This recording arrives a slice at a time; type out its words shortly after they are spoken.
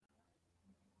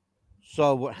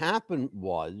So what happened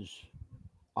was,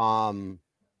 um,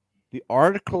 the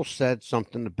article said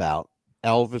something about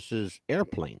Elvis's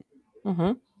airplane,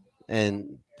 Mm-hmm.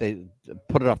 and they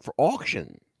put it up for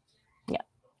auction. Yeah.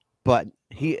 But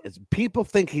people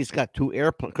think he's got two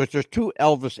airplanes because there's two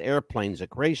Elvis airplanes at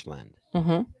Graceland.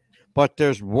 Mm-hmm. But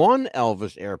there's one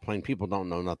Elvis airplane people don't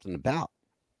know nothing about.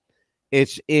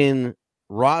 It's in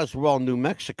Roswell, New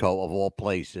Mexico, of all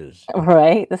places.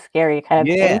 Right. The scary kind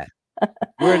of place. Yeah,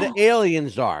 where the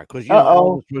aliens are, because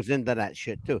Uh-oh. Elvis was into that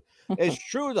shit too. It's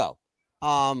true though.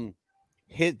 Um,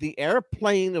 hit the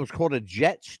airplane. It was called a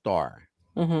Jet Star.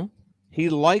 Mm-hmm. He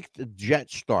liked the Jet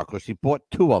Star because he bought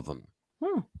two of them.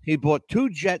 Hmm. He bought two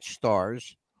Jet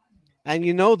Stars, and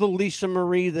you know the Lisa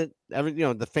Marie the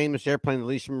famous airplane, the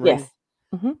Lisa Marie. Yes.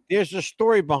 Mm-hmm. There's a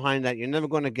story behind that you're never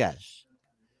going to guess.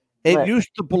 It But used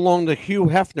to belong to Hugh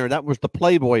Hefner. That was the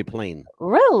Playboy plane.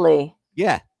 really?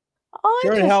 Yeah, Oh,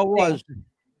 sure the hell interesting. was.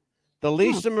 The Hmm.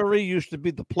 Lisa Marie used to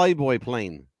be the Playboy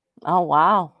plane. Oh,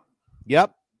 wow.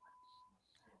 Yep.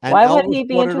 And Why would Elvis he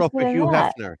be bought it off interested of in Hugh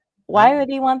that? Hefner. Huh? Why would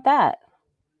he want that?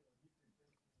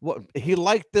 What he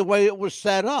liked the way it was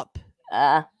set up.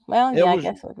 Well, It yeah, I was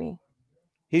guess it would be.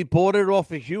 he bought it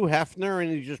off of Hugh Hefner,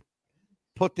 and he just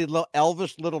put the little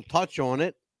Elvis little touch on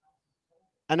it,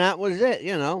 and that was it.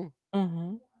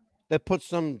 Mm-hmm. They put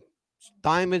some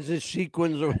diamonds and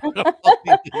sequins or whatever the fuck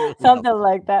they did with it. Something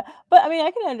like that. But I mean,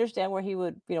 I can understand where he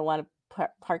would, want to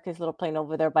park his little plane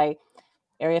over there by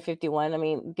Area 51. I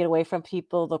mean, get away from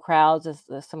people, the crowds, is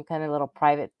some kind of little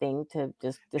private thing to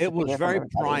just It was disappear from very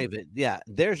everybody. private. Yeah,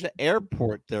 there's an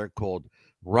airport there called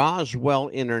Roswell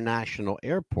International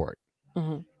Airport,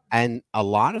 Mm-hmm. and a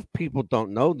lot of people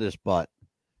don't know this, but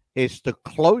it's the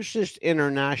closest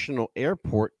international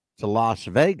airport to Las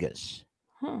Vegas,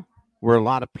 Hmm. where a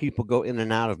lot of people go in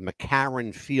and out of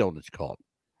McCarran Field. It's called.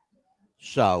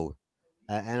 So,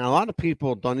 and a lot of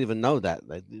people don't even know that.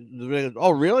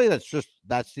 Oh, really? That's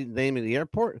the name of the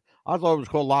airport. I thought it was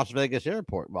called Las Vegas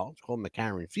Airport. Well, it's called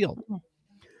McCarran Field.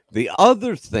 The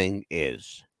other thing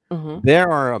is Mm-hmm. there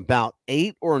are about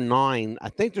 8 or 9. I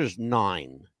think there's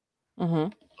 9 Mm-hmm.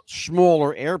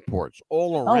 smaller airports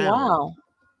all Oh, around wow.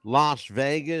 Las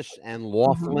Vegas and Mm-hmm.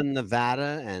 Laughlin,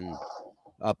 Nevada, and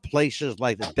places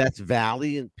like the Death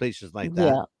Valley and places like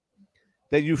that Yeah.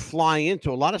 that you fly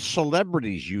into. A lot of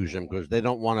celebrities use them because they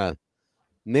don't want to.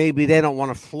 Maybe they don't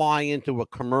want to fly into a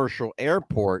commercial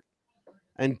airport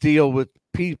and deal with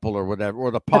people or whatever,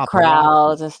 or the The paparazzi.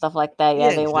 crowds and stuff like that. Yeah,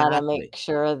 Yeah, they want to make exactly.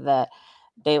 sure that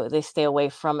they stay away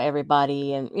from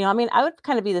everybody, and I mean, I would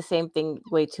kind of be the same thing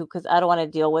way too, because I don't want to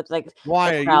deal with like the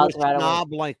Why are you a crowds right away.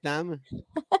 snob like them?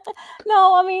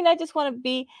 No, I mean, I just want to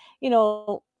be, you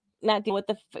know, not deal with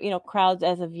the crowds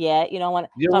as of yet. I want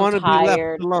You if I'm want to be left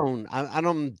tired. alone.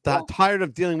 I'm Well, tired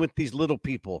of dealing with these little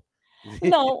people.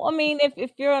 no, I mean,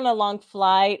 if you're on a long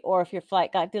flight, or if your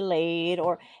flight got delayed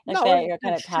or like No, that, you're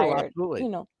kind it's of true. tired, Absolutely, you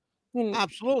know,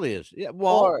 absolutely is. Yeah.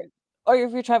 Well, or or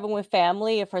if you're traveling with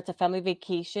family, if it's a family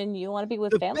vacation, you want to be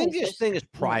with the family, biggest especially, thing is you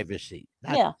know. privacy.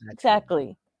 Yeah, That's it.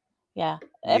 exactly. Yeah,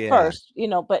 at Yeah. first,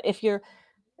 but if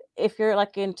you're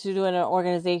like into doing an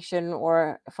organization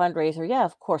or a fundraiser, yeah,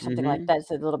 of course, something like Hmm. that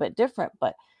is a little bit different.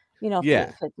 But Yeah.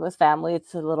 if it was family,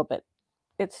 it's a little bit.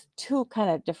 It's two kind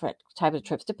of different types of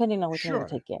trips, depending on which one you're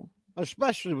Sure. taking.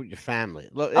 Especially with your family.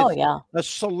 Look, Oh if yeah. a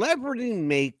celebrity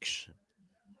makes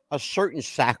a certain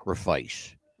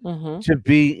sacrifice Mhm. to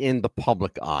be in the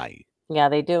public eye, Yeah,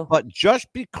 they do. but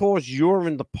just because you're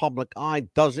in the public eye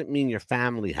doesn't mean your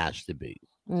family has to be.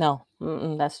 No,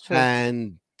 that's true.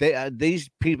 And these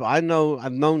people, I've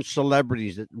known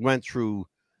celebrities that went through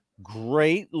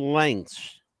great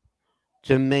lengths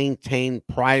to maintain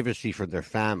privacy for their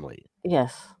family,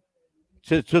 Yes.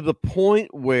 to the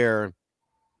point where,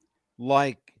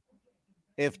 like,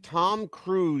 if Tom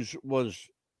Cruise was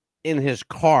in his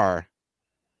car,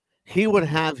 he would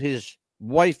have his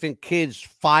wife and kids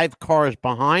 5 cars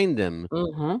behind him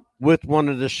Mhm. with one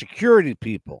of the security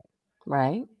people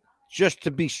Right. just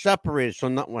to be separated so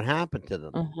nothing would happen to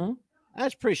them. Mhm.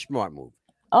 That's a pretty smart move.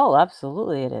 Oh,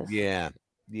 absolutely, it is. Yeah,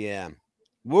 yeah.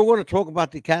 We're going to talk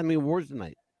about the Academy Awards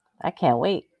tonight. I can't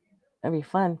wait. That'd be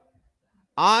fun.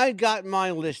 I got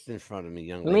my list in front of me,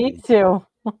 young Me lady. too.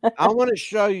 I want to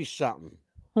show you something.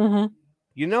 Mhm.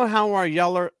 You know how our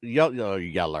how our yellow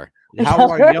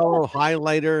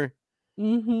highlighter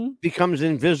Mhm. becomes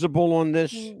invisible on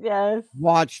this? Yes.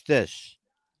 Watch this.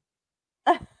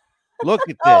 Look at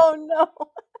this. Oh no.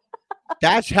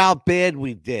 That's how bad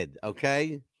we did.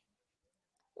 Okay.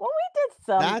 Well, we did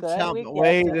some That's good. how. We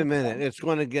Wait a did minute. some. It's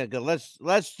going to get good.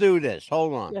 Let's do this.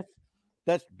 Hold on. Yes.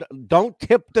 Let's don't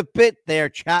tip the bit there,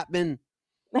 Chapman.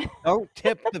 Don't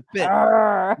tip the bit.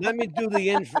 Arr. Let me do the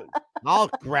intro. I'll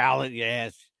growl at your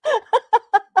ass.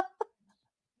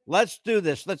 Let's do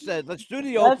this. Let's do the Let's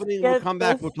opening. We'll get come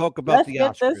back. this. We'll talk about Let's the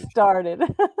get this Oscars. started.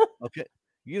 Okay.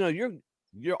 You know,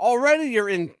 you're already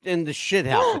in the shit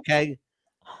house, okay?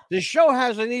 The show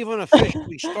hasn't even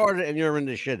officially started and you're in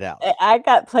the shit house. I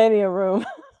got plenty of room.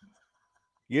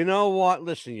 You know what?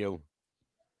 Listen, you.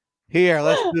 Here,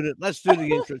 let's do the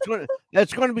intro.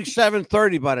 It's gonna be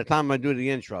 7:30 by the time I do the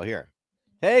intro. Here.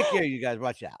 Take care, you guys.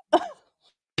 Watch out.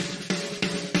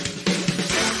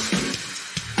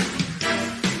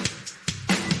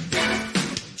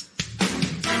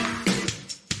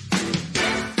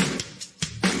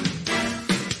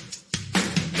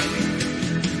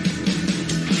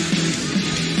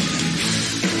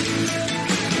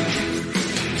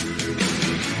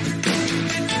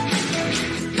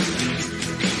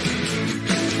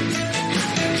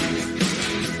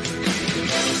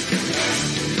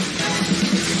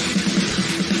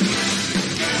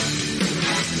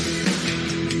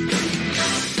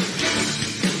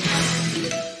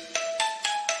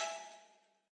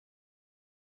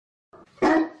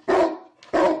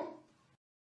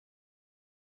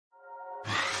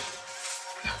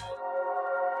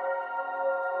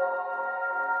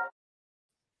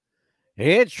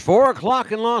 It's 4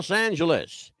 o'clock in Los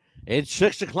Angeles. It's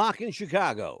 6 o'clock in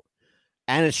Chicago.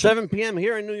 And it's 7 p.m.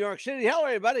 here in New York City. Hello,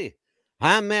 everybody.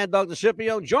 I'm Mad Dog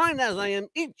DeCipio, joined as I am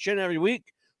each and every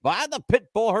week by the pit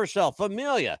bull herself,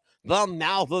 Amelia, the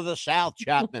mouth of the South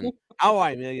Chapman. How are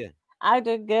you, Amelia? I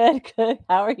did good. Good.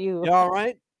 How are you? You all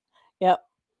right? Yep.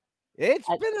 It's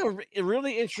been a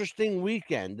really interesting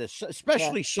weekend,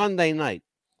 especially Sunday night.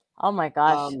 Oh my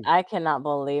gosh, I cannot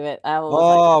believe it. I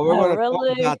was we're like, going to really?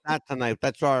 talk about that tonight.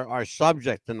 That's our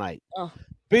subject tonight. Oh.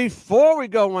 Before we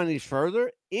go any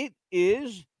further, it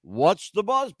is What's the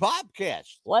Buzz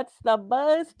podcast. What's the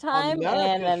buzz time?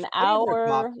 America's and an hour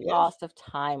podcast. lost of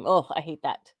time. Oh, I hate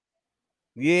that.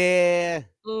 Yeah.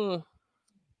 Mm,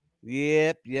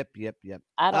 Yep.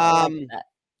 I don't like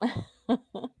that.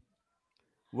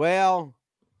 Well,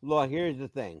 look, here's the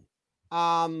thing.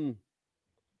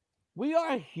 We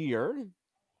are here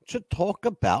to talk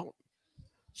about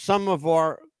some of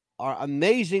our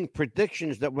amazing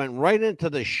predictions that went right into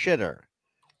the shitter,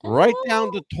 right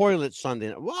down the toilet Sunday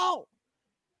night. Well,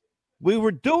 we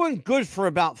were doing good for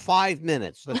about 5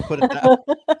 minutes. Let's put it that way.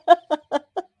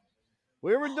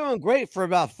 We were doing great for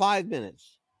about 5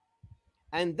 minutes.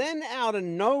 And then out of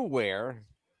nowhere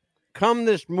come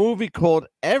this movie called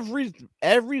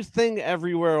Everything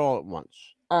Everywhere All at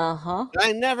Once. Uh-huh.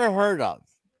 I never heard of.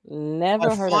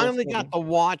 Never heard of it. I finally got to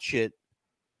watch it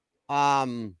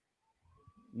last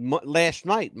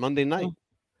night, Monday night.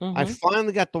 Mm-hmm. I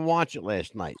finally got to watch it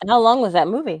last night. And how long was that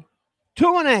movie?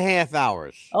 2.5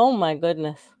 hours. Oh my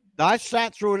goodness. I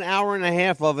sat through an hour and a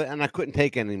half of it and I couldn't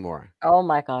take anymore. Oh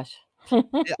my gosh.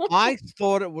 I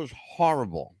thought it was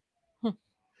horrible.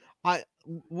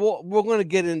 We're going to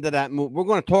get into that movie. We're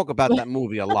going to talk about that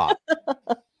movie a lot.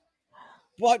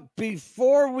 But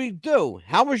before we do,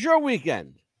 how was your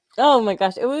weekend? Oh my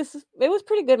gosh, it was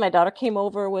pretty good. My daughter came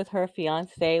over with her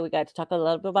fiance. We got to talk a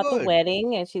little bit about the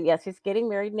wedding, and she's getting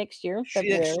married next year in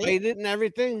February. She excited and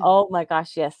everything. Oh my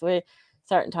gosh, yes, we're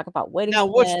starting to talk about wedding. Now,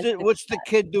 what's the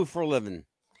kid do for a living?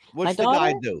 What's the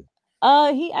guy do?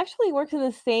 He actually works in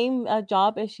the same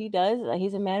job as she does.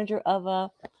 He's a manager of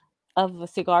a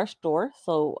cigar store,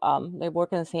 so they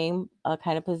work in the same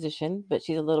kind of position, but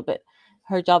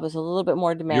her job is a little bit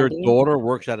more demanding. Your daughter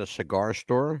works at a cigar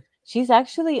store? She's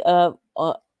actually a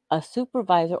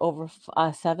supervisor over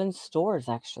 7 stores,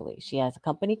 actually. She has a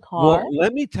company car. Well,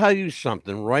 let me tell you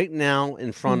something right now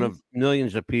in front of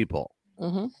millions of people.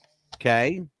 Mm-hmm.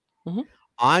 Okay? Mm-hmm.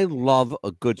 I love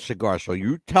a good cigar. So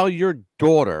you tell your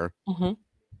daughter,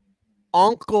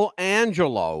 Uncle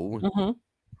Angelo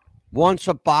wants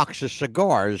a box of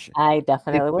cigars. I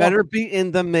definitely will. Better be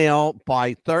in the mail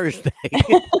by Thursday.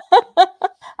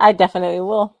 I definitely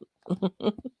will.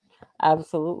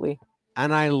 Absolutely.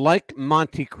 And I like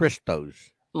Monte Cristos.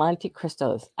 Monte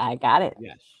Cristos. I got it.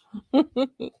 Yes.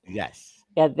 Yes.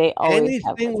 Yeah, they always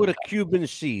anything with a Cuban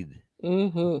seed.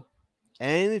 Mm-hmm.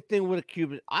 Anything with a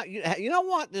Cuban. You know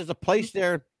what? There's a place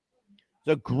there.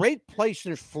 There's a great place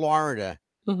in Florida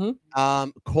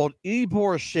called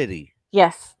Ybor City.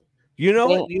 Yes. You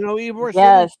know it? You know Ybor City?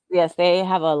 Yes. They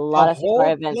have a lot of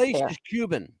cigar events there. The whole place is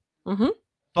Cuban. Mm-hmm.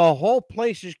 The whole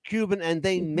place is Cuban, and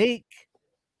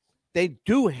they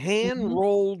do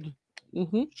hand-rolled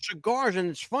cigars, and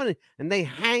it's funny, and they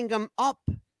hang them up.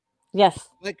 Yes.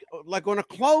 Like on a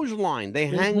clothesline. They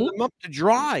hang them up to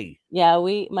dry. Yeah,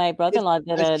 my brother-in-law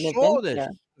did an event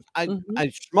there. Mhm. I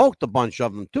smoked a bunch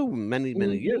of them too many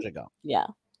Mhm. years ago, Yeah.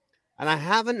 and I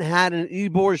haven't had an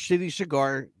Ybor City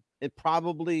cigar in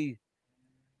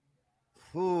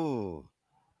ooh,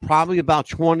 probably about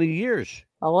 20 years.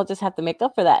 Well, we'll just have to make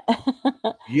up for that.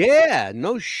 Yeah,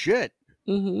 no shit.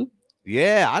 Mhm.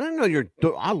 Yeah, I didn't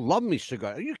know I love me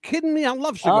cigars. Are you kidding me? I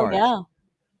love Oh, cigars. yeah.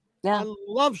 Yeah. I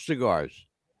love cigars.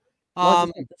 We'll Um,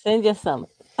 just have to send you some.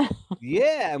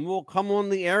 yeah, and we'll come on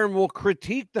the air and we'll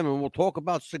critique them and we'll talk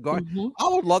about cigars. Mhm. I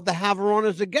would love to have her on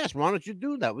as a guest. Why don't you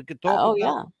do that? We could Oh,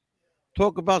 yeah.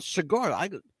 talk about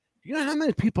cigars. You know how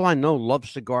many people I know love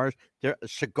cigars? They're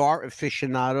cigar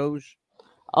aficionados.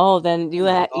 Oh, then Oh my you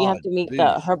god, have to meet these.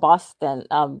 her boss then.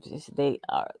 They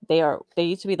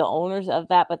used to be the owners of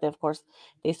that, but of course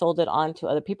they sold it on to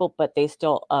other people, but they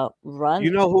still You run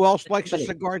know who else the likes a company.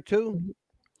 cigar too? Mhm.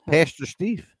 Who? Pastor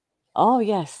Steve. Oh,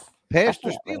 yes.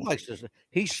 Pastor Steve Definitely. likes this.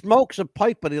 He smokes a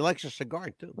pipe, but he likes a cigar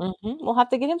too. We'll have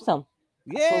to get him some.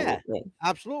 Yeah, Absolutely.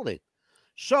 absolutely.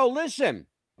 So listen,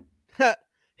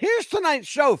 here's tonight's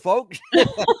show, folks. Get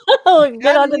onto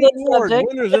Academy this Award subject.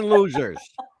 winners and losers.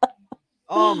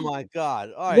 Oh my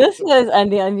God! All right. This So, is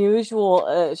an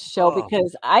unusual show oh,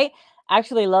 because I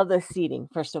actually love the seating.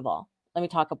 First of all, let me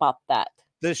talk about that.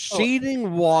 the So seating it's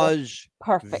was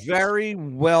perfect. very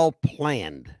well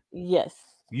planned. Yes.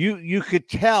 You could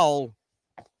tell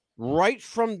right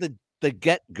from the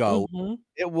get go. Hmm.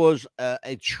 It was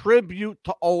a tribute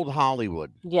to old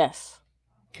Hollywood. Yes.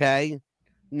 Okay.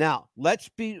 Now let's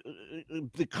be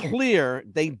clear.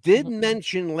 They did Mhm.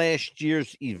 mention last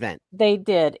year's event. They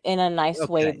did in a nice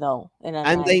way, Okay, though. In a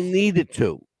and they nice, needed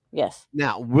to. yes,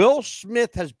 Now, Will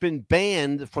Smith has been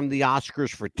banned from the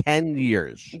Oscars for 10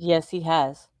 years. yes, he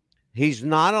has. He's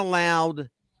not allowed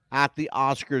at the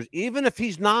Oscars. Even if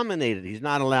he's nominated, he's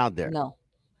not allowed there. No,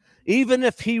 Even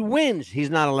if he wins, he's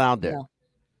not allowed there.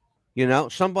 no.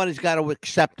 Somebody's got to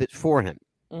accept it for him.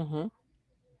 Hmm.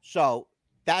 So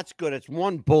that's good. It's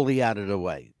one bully out of the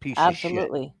way. Piece of shit.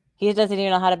 Absolutely. He doesn't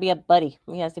even know how to be a buddy.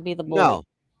 He has to be the bully. No.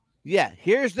 Yeah.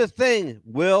 Here's the thing,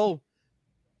 Will.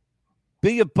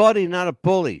 Be a buddy, not a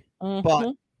bully. But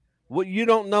Hmm. what you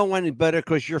don't know any better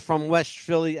because you're from West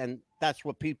Philly, and that's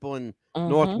what people in Hmm.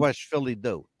 Northwest Philly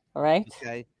do. Right?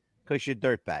 Okay, because you're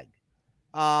dirtbag.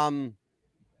 Um,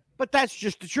 but that's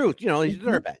just the truth. He's a Hmm.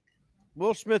 dirtbag.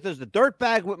 Will Smith is the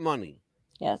dirtbag with money.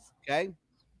 Yes. Okay,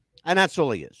 and that's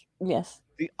all he is. Yes.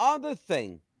 The other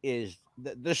thing is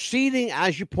the seating,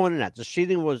 as you pointed out, the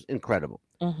seating was incredible,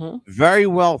 Hmm. very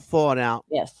well thought out.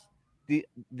 Yes.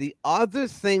 The other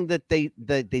thing that they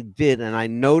did, and I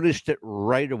noticed it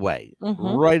right away,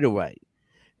 Hmm. right away.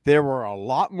 There were a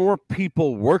lot more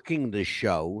people working the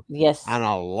show Yes. and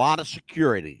a lot of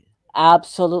security.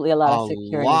 Absolutely a lot of A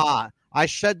security. lot. I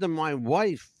said to my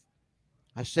wife,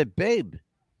 I said, babe,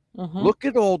 Hmm. look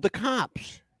at all the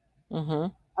cops. Hmm.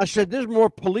 I said, there's more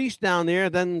police down there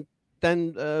than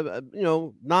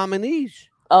nominees.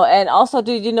 Oh, and also,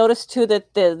 did you notice too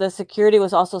that the security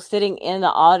was also sitting in the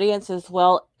audience as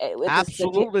well with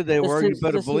Absolutely, they were. You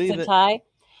better the suits believe and it. tie?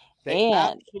 They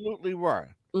And absolutely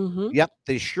were. hmm Yep,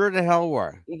 they sure the hell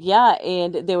were. yeah,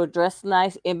 and they were dressed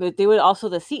nice, and but they were also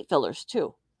the seat fillers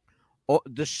too. Oh,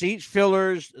 the seat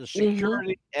fillers, the Mhm.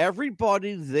 security,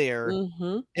 everybody there.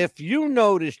 Mhm. If you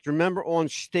noticed, remember on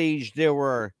stage there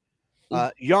were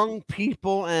Mm, young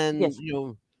people and yes.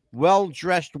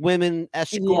 well-dressed women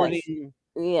Yes. escorting.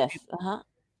 Yes. Uh-huh.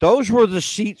 Those were the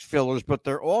seat fillers, but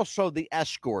they're also the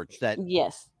escorts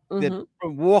Yes. that Mhm.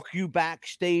 walk you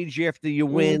backstage after you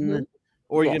win Mhm.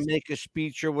 or you Yes. make a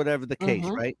speech or whatever the case,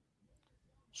 Mhm. right?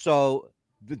 So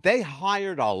they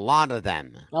hired a lot of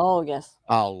them, Oh, yes.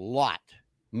 a lot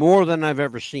more than I've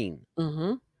ever seen,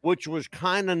 Mhm. which was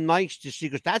kind of nice to see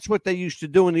because that's what they used to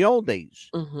do in the old days.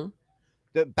 Mhm.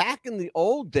 Back in the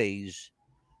old days,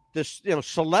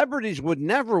 celebrities would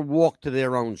never walk to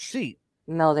their own seat.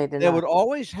 No, they did They would not.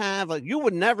 always have you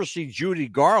would never see Judy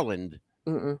Garland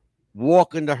Mm-mm.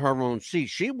 walk into her own seat.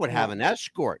 She would have No. an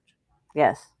escort,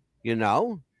 Yes. you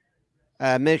know,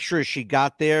 make sure she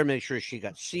got there, make sure she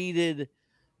got seated.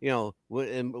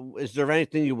 Is there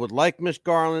anything you would like, Miss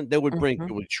Garland? They would bring Mhm.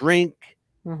 you a drink,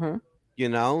 Mhm. you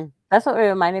know. That's what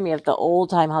reminded me of the old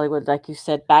time Hollywood, like you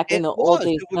said, back in It the old was,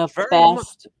 days, it was the very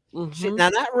fast. see, Mhm. now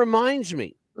that reminds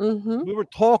me. Mhm. We were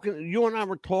talking, you and I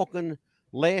were talking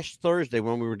last Thursday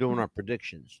when we were doing our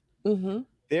predictions. Mhm.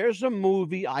 There's a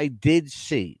movie I did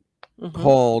see Mhm.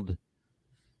 called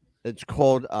it's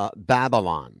called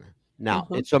Babylon. Now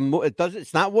Mhm.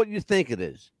 it's not what you think it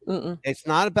is. Mm-mm. It's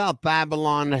not about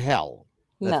Babylon hell.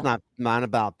 That's No. not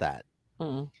about that.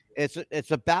 Mm-mm.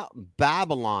 It's about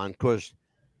Babylon because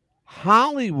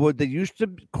Hollywood. They used to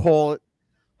call it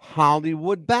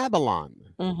Hollywood Babylon.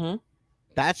 Mhm.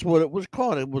 That's what it was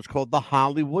called. It was called the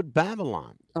Hollywood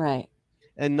Babylon. Right.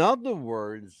 In other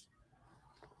words,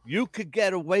 you could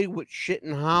get away with shit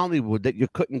in Hollywood that you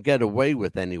couldn't get away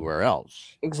with anywhere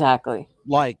else. Exactly.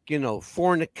 Like,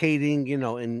 fornicating,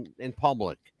 in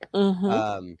public, Mhm.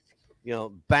 um,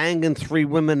 banging three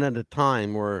women at a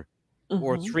time, or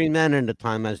Mhm. three men at a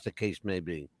time, as the case may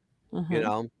be. You Mhm.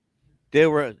 know, there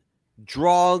were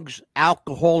drugs,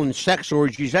 alcohol, and sex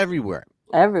orgies everywhere.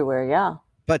 Everywhere, yeah.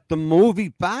 But the movie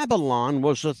Babylon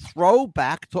was a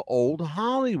throwback to old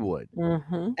Hollywood.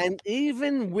 Mhm. And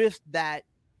even with that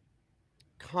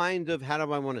kind of, how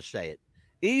do I want to say it?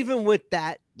 Even with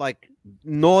that like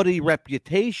naughty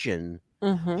reputation,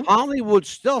 Mhm. Hollywood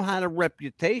still had a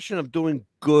reputation of doing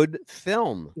good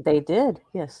film. They did.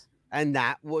 Yes. And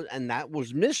that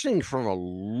was missing for a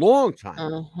long time.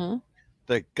 Mhm.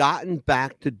 They've gotten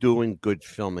back to doing good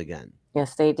film again.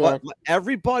 Yes, they But did.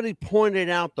 everybody pointed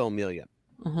out, though, Amelia,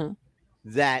 Mhm.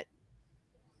 that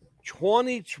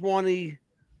 2020,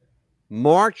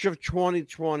 March of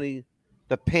 2020,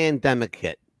 the pandemic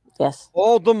hit. Yes.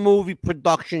 All the movie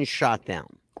production shut down.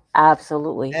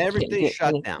 Absolutely. Couldn't Everything get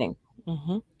shut down. anything.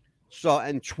 Mhm. So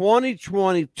in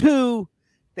 2022,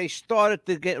 they started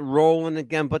to get rolling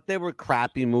again, but they were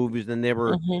crappy movies and they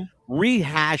were Mhm.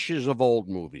 rehashes of old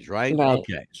movies, right? Right.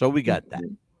 Okay, so we got that.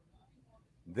 Mhm.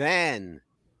 Then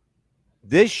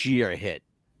this year hit,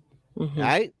 Mhm.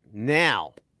 right?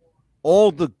 Now,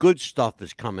 all the good stuff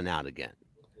is coming out again.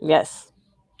 Yes.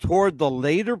 Toward the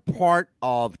later part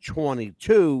of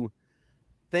 22,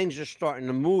 things are starting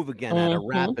to move again at a Mhm.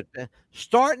 rapid,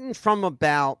 starting from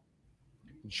about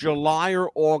July or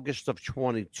August of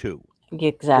 22 is when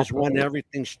Exactly.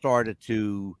 everything started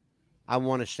to, I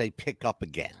want to say, pick up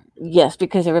again. Yes,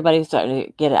 because everybody's starting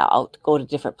to get out, go to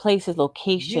different places,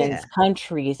 locations, Yeah.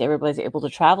 countries. Everybody's able to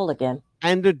travel again.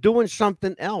 And they're doing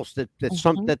something else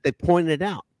Mhm. that they pointed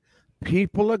out.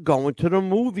 People are going to the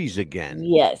movies again.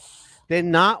 Yes. They're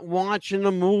not watching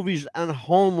the movies at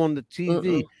home on the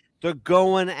TV. Mm-mm. They're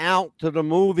going out to the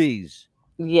movies,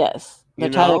 Yes. They're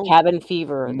you trying to know? cabin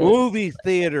fever this. Movie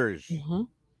theaters. Mhm.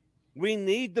 We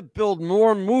need to build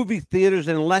more movie theaters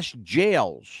and less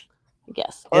jails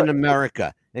Yes. in Or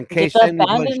America, in get case the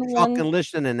anybody's abandoned ones. fucking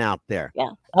listening out there. Yeah.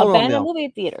 Hold on, Abandoned Mel. movie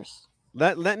theaters.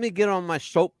 Let me get on my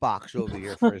soapbox over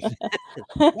here for a second.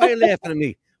 Why are you laughing at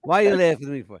me? Why are you laughing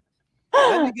at me for?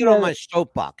 Let me get on No. my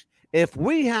soapbox. If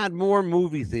we had more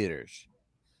movie theaters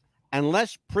and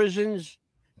less prisons,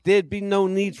 there'd be no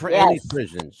need for any Yes.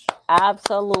 prisons.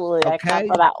 Absolutely. I clap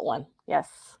for Okay? that one. Yes.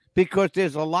 Because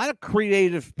there's a lot of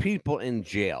creative people in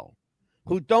jail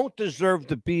who don't deserve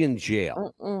to be in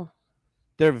jail. Mm-mm.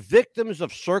 They're victims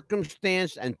of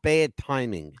circumstance and bad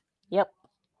timing. Yep.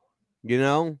 You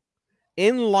know,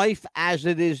 in life as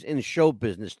it is in show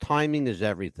business, timing is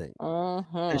everything. And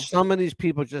Mhm. some of these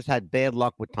people just had bad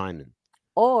luck with timing.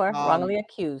 Or Um, wrongly but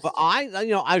accused.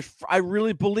 I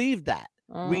really believe that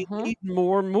we Mhm. need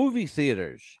more movie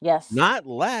theaters, Yes. not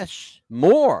less,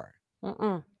 more.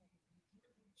 Mm-mm.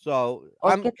 So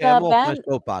Or I'm get okay. the I'm off my abandoned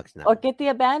soapbox or now. get the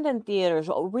abandoned theaters.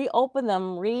 Or reopen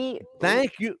them.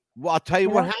 Thank you. Well, I'll tell you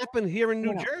You what know. happened here in You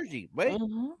New know. Jersey. Wait,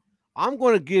 Mhm. I'm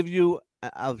going to give you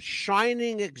a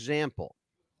shining example.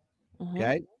 Mhm.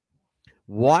 Okay,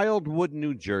 Wildwood,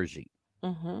 New Jersey.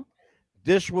 Mhm.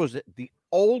 This was the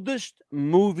oldest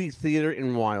movie theater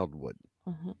in Wildwood.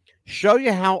 Mhm. Show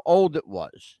you how old it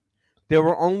was. There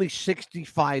were only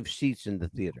 65 seats in the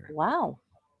theater, Wow.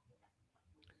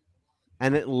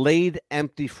 and it laid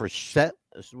empty for set.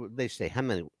 They say how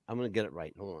many? I'm going to get it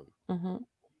right. Hold on. Mhm.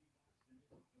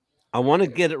 I want to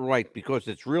get it right because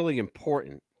it's really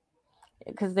important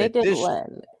Because they that did this what?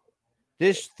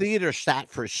 this theater sat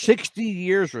for 60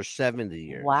 years or 70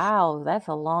 years. Wow, that's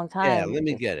a long Yeah, time. let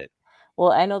me get it.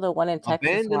 Well, I know the one in Texas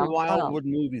where Abandoned I'm from. Wildwood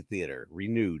Movie Theater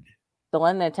renewed. The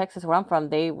one in Texas where I'm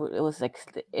from, it was like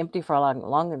empty for a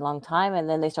long time, and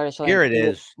then they started showing Here it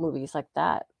is. movies like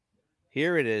that.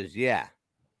 Here it is. Yeah.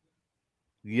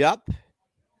 Yup.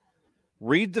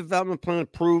 Redevelopment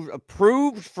plan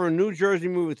approved for New Jersey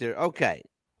movie theater. Okay.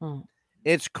 Hmm.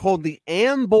 It's called the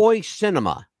Amboy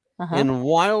Cinema Uh huh. in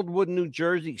Wildwood, New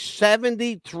Jersey.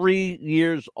 73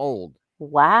 years old.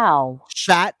 Wow.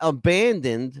 Sat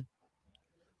abandoned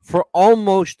for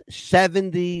almost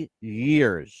 70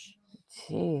 years.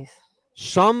 Jeez.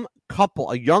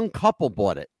 A young couple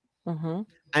bought it Mm-hmm.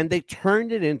 and they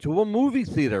turned it into a movie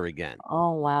theater again.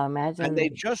 Oh wow. And Imagine. they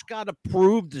just got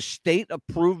approved. The state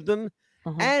approved them,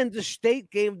 Mm-hmm. and the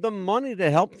state gave them money to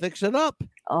help fix it up.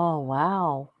 Oh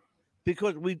wow.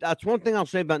 Because that's one thing I'll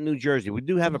say about New Jersey. We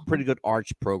do have a Mm-hmm. pretty good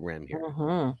arts program here.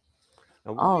 Mm-hmm.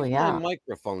 Now, why Oh is my yeah.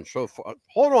 microphone so far?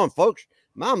 Hold on, folks.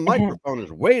 My microphone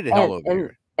is way the hell and over and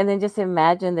here. and then just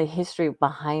imagine the history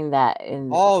behind that,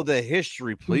 and Oh, the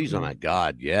history, please, oh my mhm,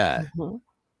 God, yeah, mhm.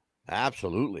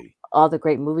 absolutely. All the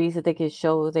great movies that they could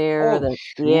show there, Oh, the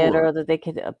sure. theater that they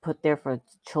could put there for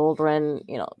children,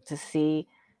 to see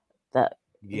the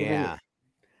even Yeah.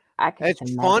 I could just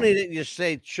It's funny imagine. that you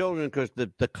say children because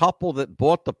the couple that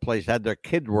bought the place had their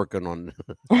kid working on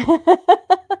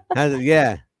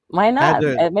yeah, Why had not?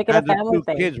 their Make it a had the family 2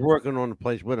 thing. kids working on the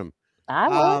place with them. I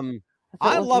would Um, if it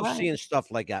I was love mine. seeing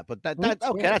stuff like that, but Me okay,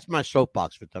 too. that's my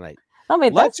soapbox for tonight. I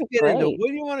mean, that's Let's get into great.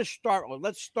 where do you wanna start with?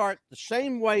 Let's start the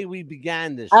same way we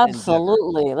began this endeavor.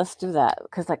 Absolutely. Let's do that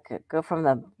because I could go from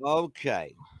the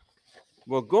Okay.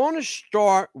 We're gonna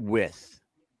start with,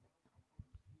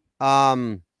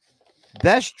 um,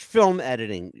 best film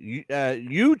editing.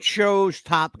 You chose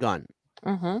Top Gun.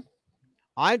 mhm,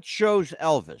 I chose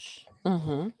Elvis.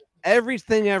 mhm,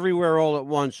 Everything Everywhere All at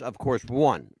Once, of course,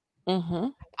 won.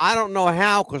 mhm. I don't know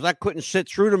how because I couldn't sit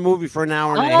through the movie for an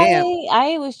hour and a half.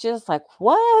 I was just like,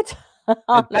 "What?" on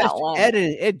And that best one.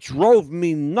 editing, it drove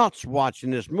me nuts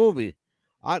watching this movie.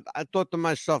 I thought to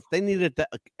myself, they needed to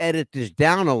edit this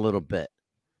down a little bit.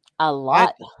 A I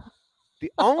lot.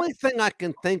 The only thing I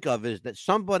can think of is that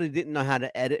somebody didn't know how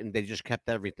to edit and they just kept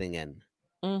everything in.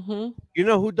 Mhm. You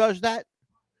know who does that?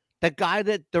 The guy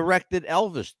that directed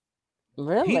Elvis.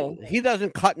 Really? He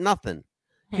doesn't cut nothing.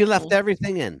 He left Mm-mm.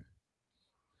 everything in.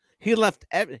 He left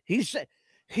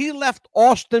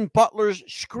Austin Butler's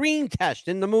screen test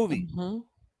in the movie. Mhm.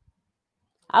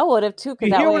 I would have too, because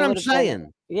You that hear way what it I'm would have been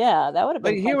saying? yeah, that would have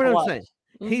Like, been you fun hear to what I'm watch. saying?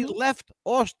 He Mhm, left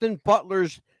Austin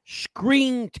Butler's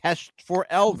screen test for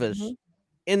Elvis mhm.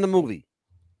 in the movie,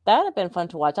 That would have been fun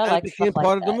to watch. I and it like stuff became like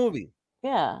part of the that. movie.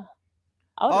 Yeah.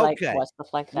 I would like to Okay. watch stuff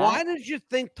like that. Why did you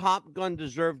think Top Gun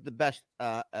deserved the best,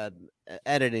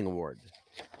 editing award?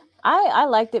 I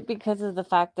liked it because of the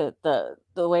fact that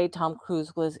the way Tom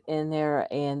Cruise was in there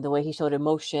and the way he showed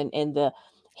emotion and the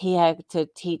he had to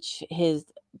teach his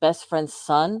best friend's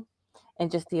son and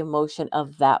just the emotion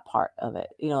of that part of it.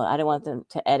 I didn't want them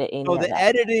to edit So any of the that.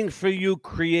 editing for you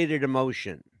created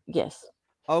emotion. Yes.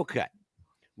 Okay.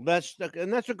 That's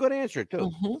a good answer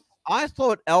too. Mhm. I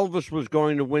thought Elvis was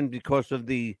going to win because of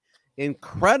the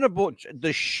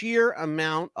sheer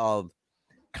amount of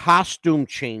costume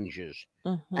changes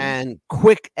Mhm. and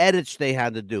quick edits they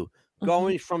had to do, Mhm.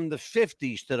 going from the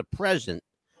 50s to the present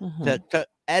Mhm. to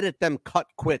edit them cut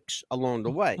quicks along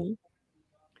the way. Mhm.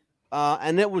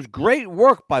 And it was great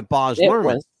work by Boz It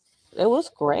Lerman. was it was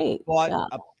great. But Yeah.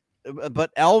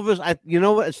 but Elvis, you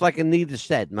know what? It's like Anita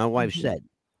said. My wife Mhm. said.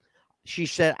 She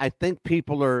said, "I think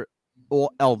people are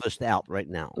all Elvised out right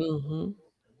now." Mhm.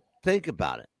 Think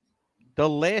about it. The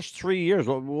last 3 years,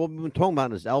 what we've been talking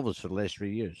about is Elvis for the last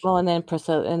 3 years. Well, and then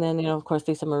Priscilla and then, of course,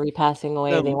 Lisa Marie passing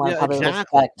away, they wanna Yeah, probably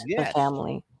exactly. respect the Yes.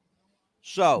 family.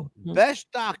 So, Mhm.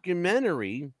 best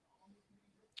documentary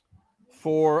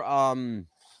for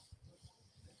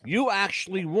you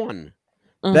actually won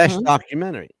best Mhm.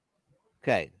 documentary.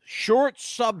 Okay, short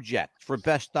subject for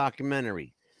best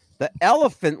documentary. The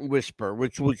Elephant Whisper,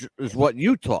 which is what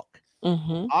you took.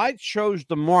 Mhm. I chose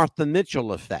the Martha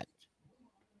Mitchell Effect.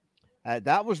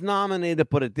 That was nominated,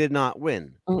 but it did not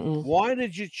win. Mm-mm. Why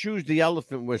did you choose the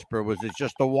Elephant Whisper? Was it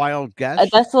just a wild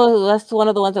guess? That's one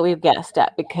of the ones that we've guessed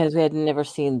at because we had never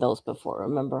seen those before,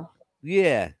 remember?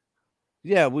 Yeah,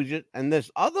 yeah. We just and this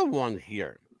other one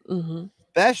here, Mhm.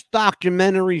 best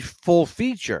documentary full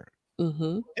feature.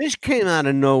 Mhm. This came out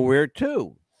of nowhere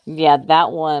too, Yeah,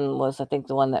 that one was, I think,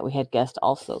 the one that we had guessed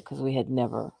also because we had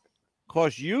never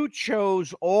cause you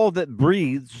chose All That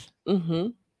Breathes.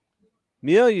 Mhm.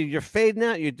 Amelia, you're fading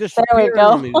out. You're There we disappearing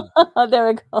go. on me. There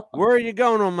we go. Where are you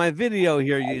going on my video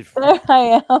here? There I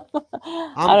am.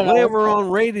 I I'm don't know glad what's we're going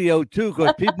on radio too,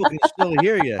 cause people can still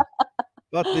hear you.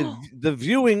 But the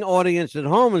viewing audience at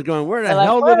home is going, "Where the they're like,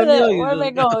 hell did Amelia where did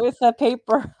they just go?" go? It's that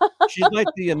paper. She's like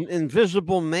the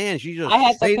invisible man. She just I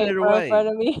had the faded paper in away. front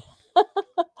of me.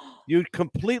 You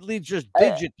completely just Uh,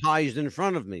 digitized in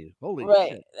front of me. Holy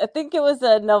right. shit. I think it was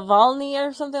a Navalny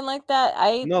or something like that.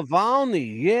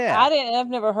 Navalny, yeah. I've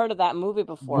never heard of that movie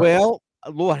before. Well,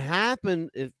 what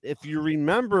happened, if you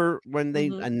remember when they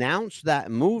Mhm. announced that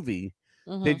movie,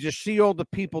 did Mhm. you see all the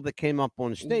people that came up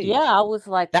on Yeah, stage? I was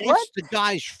like, "What?" That's the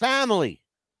guy's family.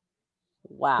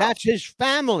 Wow. That's his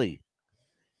family.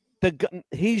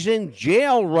 He's in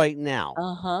jail right now.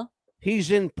 Uh-huh.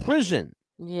 He's in prison,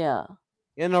 Yeah.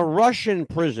 in a Russian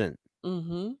prison,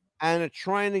 Mhm. and they're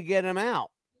trying to get him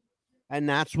out. And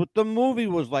that's what the movie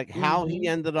was like, how he Mhm.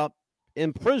 ended up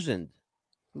imprisoned.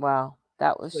 Wow.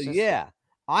 That So, was just yeah,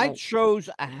 I like chose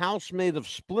A House Made of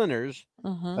Splinters.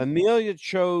 mhm. Amelia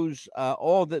chose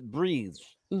All That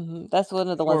Breathes. That's one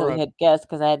of the ones that for we a had guessed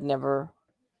because I had never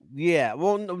yeah.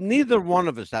 Well, neither one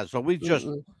of us has. So we just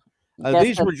mm-mm, guessed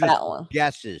these at were just that one.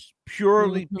 guesses,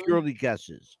 purely Hmm. purely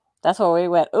guesses. That's where we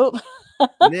went. Oop.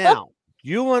 Now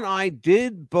you and I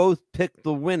did both pick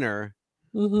the winner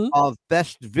Hmm. of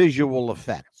best visual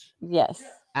effects, Yes. Yeah.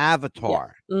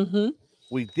 Avatar. Hmm.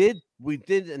 We did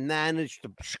manage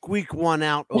to squeak one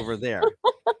out over there.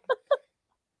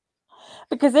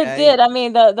 Because it Okay. did. I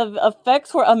mean, the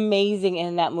effects were amazing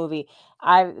in that movie.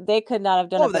 They could not have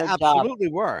done a Oh, they better job. absolutely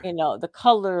were. The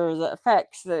colors, the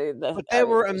effects, But I they mean,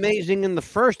 were it was just amazing in the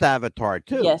first Avatar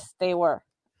too. yes, they were.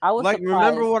 I was Like,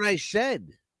 remember surprised. what I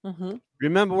said? Hmm.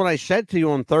 Remember what I said to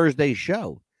you on Thursday's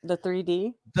show? The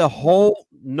 3D. The whole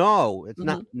no, it's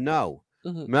not Hmm. no.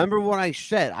 Hmm. Remember what I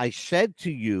said? I said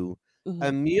to you, Hmm.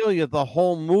 Amelia, the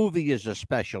whole movie is a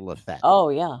special effect. Oh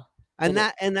yeah, And it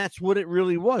is. that's what it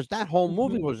really was. That whole Hmm.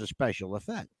 movie was a special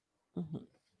effect. Hmm.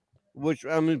 Which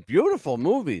I mean, beautiful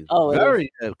movie, Oh, it is.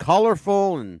 very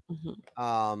colorful and Hmm.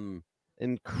 um,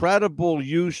 incredible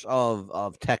use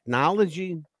of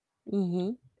technology.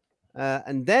 Hmm.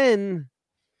 And then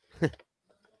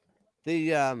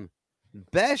the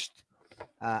best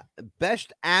uh,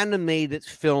 best animated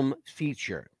film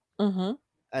feature, Hmm.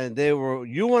 and they were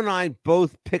you and I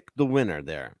both picked the winner.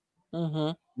 There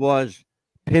Hmm. was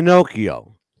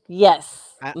Pinocchio.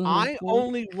 Yes. And Hmm. I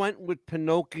only went with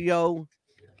Pinocchio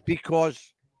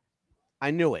because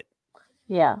I knew it,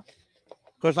 Yeah.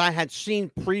 because I had seen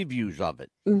previews of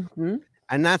it. Hmm.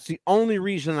 And that's the only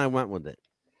reason I went with it,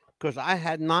 because I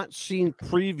had not seen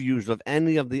previews of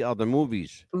any of the other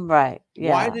movies. Right.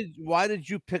 Yeah. Why did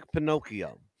you pick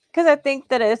Pinocchio? Because I think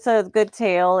that it's a good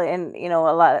tale, and a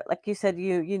lot, like you said,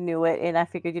 you knew it, and I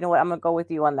figured, you know what, I'm gonna go with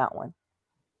you on that one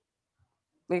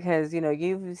because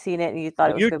you've seen it and you thought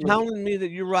Are it was a you good movie. telling me that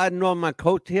you're riding on my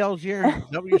coattails here? Is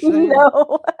that what you're saying?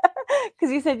 No,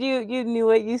 because you said you knew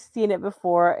it, you've seen it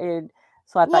before, and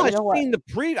so I thought, Well, you I know what, seen the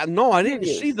no, I didn't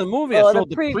previews. see the movie. I Well, the saw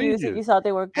the previews, and previews, you thought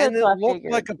they were and good, so it I looked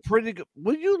figured. like a pretty good.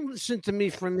 Will you listen to me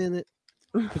for a minute?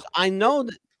 Because I know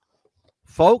that,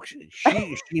 folks,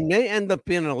 she may end up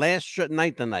being the last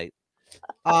night tonight.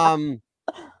 Um,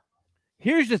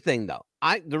 Here's the thing, though.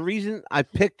 The reason I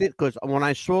picked it, because when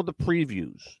I saw the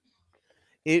previews,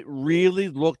 it really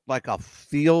looked like a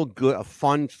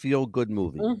fun feel good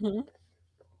movie. Hmm.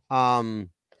 Um,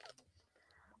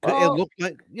 it Well, looked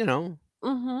like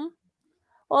hmm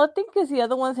well, I think because the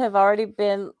other ones have already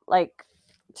been like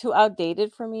too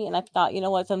outdated for me, and I thought, you know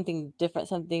what, something different,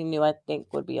 something new, I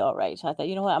think would be all right. So I thought,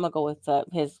 you know what, I'm gonna go with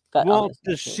his gut on well, this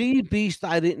the one too. Sea Beast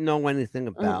I didn't know anything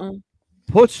about. Mm-mm.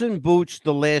 Puss in Boots: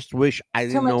 The Last Wish I Too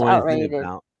didn't much know anything outrated.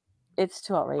 about. It's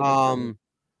too outrated for me. Um,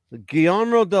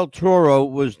 Guillermo del Toro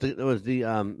was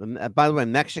the by the way,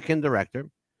 Mexican director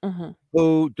Hmm.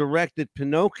 who directed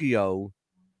Pinocchio,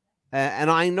 and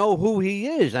I know who he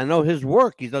is. I know his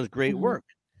work. He does great Hmm. work.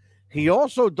 He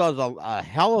also does a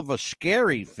hell of a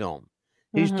scary film.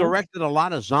 He's Hmm. directed a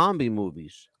lot of zombie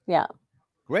movies. Yeah.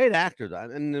 Great actor,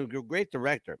 and a great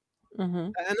director. Hmm.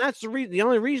 And that's the reason. The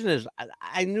only reason is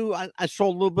I knew I saw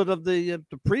a little bit of the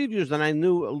previews, and I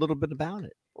knew a little bit about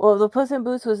it. Well, the Puss in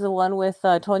Boots was the one with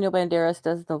Tonio Banderas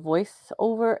does the voice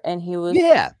over, and he was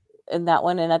Yeah, in that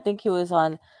one, and I think he was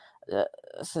on uh,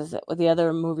 with the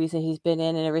other movies that he's been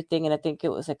in and everything, and I think it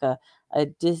was like a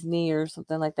Disney or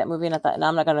something like that movie, and I thought, no,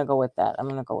 I'm not gonna go with that. I'm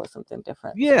gonna go with something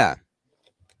different. yeah.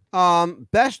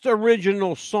 Best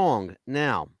original song.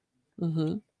 Now,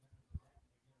 Hmm.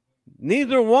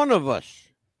 neither one of us,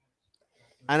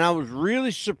 and I was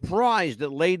really surprised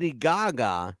that Lady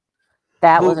Gaga,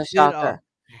 That was who a did a shocker.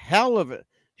 hell of it,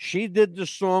 she did the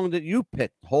song that you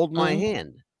picked, "Hold My Mm-hmm.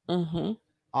 Hand." Mm-hmm.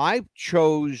 I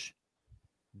chose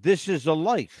 "This Is a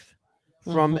Life"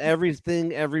 from Mm-hmm.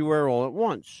 Everything Everywhere All at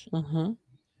Once. Mm-hmm.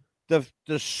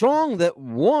 The song that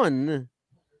won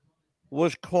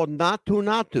was called "Natu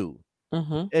Natu."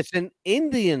 Mm-hmm. It's an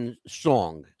Indian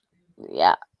song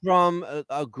Yeah. from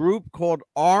a group called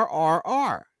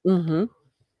RRR. Mm-hmm.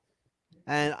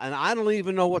 And I don't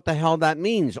even know what the hell that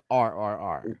means,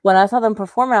 RRR. When I saw them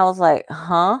perform, I was like,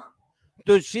 huh?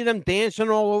 Do you see them dancing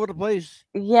all over the place?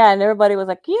 Yeah, and everybody was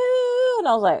like, you, and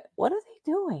I was like, what are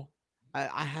they doing?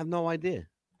 I have no idea.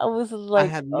 I was I like,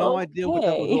 have no idea what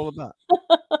that was okay. all about.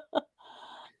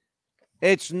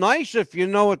 It's nice if you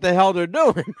know what the hell they're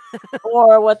doing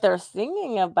Or what they're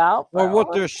singing about, or but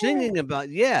what they're okay. singing about.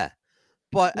 Yeah.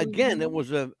 But again, it Mhm.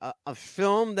 was a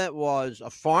film that was a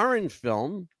foreign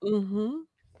film. Mhm.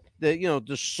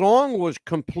 The song was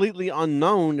completely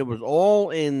unknown. It was all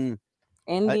India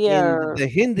in or the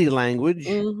Hindi language,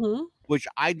 mhm. which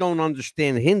I don't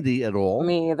understand Hindi at all,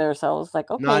 Me either. So I was like,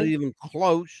 not okay. even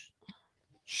close.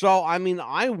 So I mean,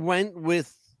 I went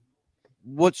with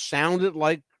what sounded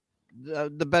like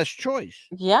the best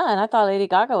choice. Yeah, and I thought Lady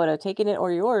Gaga would have taken it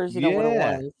or yours, would have Yeah,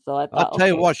 won. So I I'll thought, tell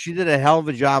you okay, what, she did a hell of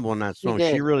a job on that she song.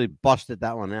 She did. really busted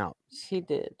that one out. She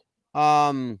did.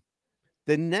 Um,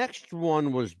 the next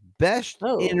one was best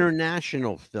Oh,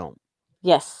 international film,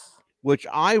 yes. which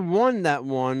I won that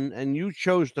one, and you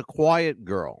chose The Quiet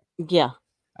Girl, Yeah.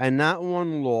 and that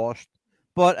one lost.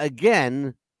 But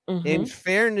again, in Mhm.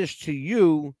 fairness to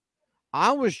you,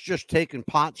 I was just taking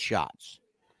pot shots.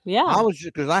 I Yeah. was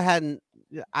just because I hadn't,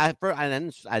 I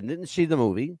didn't see the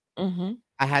movie. Mhm.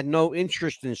 I had no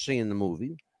interest in seeing the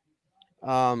movie.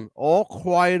 All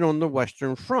Quiet on the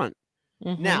Western Front.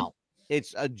 Mhm. Now,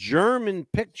 it's a German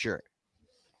picture,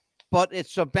 but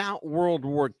it's about World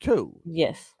War II.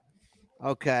 Yes.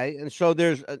 Okay. And so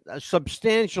there's a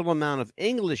substantial amount of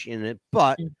English in it,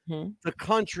 but Mhm. the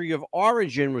country of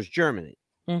origin was Germany.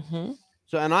 Mhm.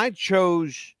 So, and I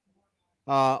chose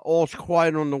All's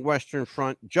Quiet on the Western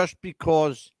Front just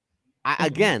because, Mhm.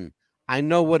 again, I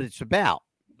know what it's about.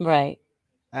 Right.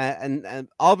 And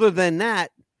other than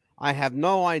that, I have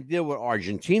no idea what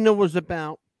Argentina was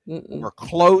about, Mm-mm. or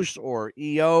Close, or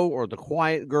EO, or The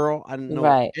Quiet Girl. I didn't know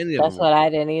what Right. any of them That's were what I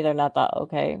about. didn't either, and I thought,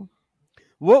 okay.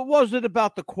 What was it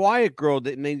about The Quiet Girl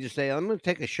that made you say, I'm going to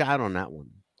take a shot on that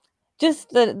one?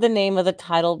 Just the name of the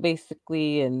title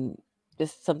basically, and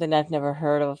just something I've never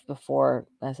heard of before.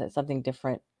 I said something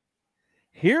different.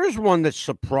 Here's one that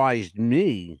surprised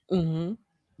me. Mhm.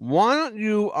 Why don't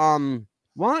you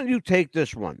why don't you take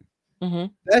this one?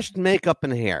 Mhm. Best makeup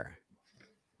and hair.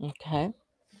 Okay.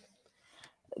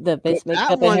 The 'Cause best that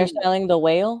makeup and one, hairstyling, The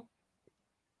Whale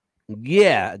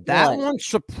yeah, that won. one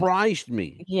surprised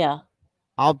me. Yeah.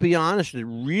 I'll be honest, it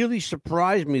really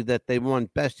surprised me that they won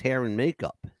best hair and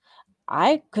makeup.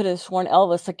 I could have sworn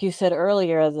Elvis, like you said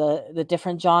earlier, the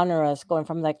different genres going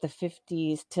from like the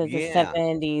 50s to the Yeah,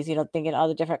 70s, thinking all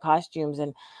the different costumes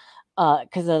and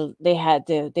because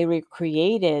they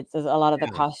recreated a lot of the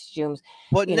yeah. costumes,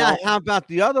 But you now know. how about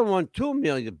the other one too,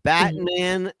 Amelia?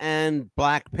 Batman and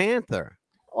Black Panther.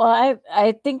 Well,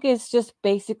 I think it's just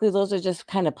basically those are just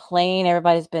kind of plain.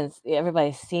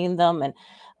 Everybody's seen them, and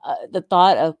the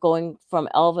thought of going from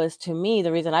Elvis to me,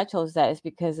 the reason I chose that is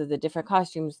because of the different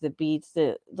costumes, the beats,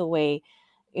 the way,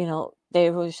 they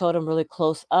really showed them really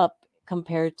close up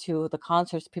compared to the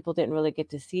concerts. People didn't really get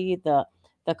to see the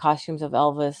costumes of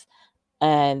Elvis,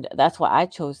 and that's why I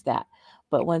chose that.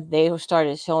 But when they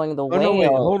started showing the Oh no,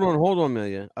 wait, whale, hold on,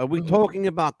 Amelia. Are we mhm. talking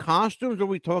about costumes or are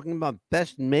we talking about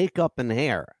best makeup and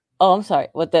hair? Oh, I'm sorry,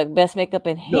 with the best makeup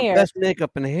and No, hair, best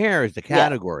makeup and hair is the yeah.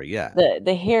 category, yeah.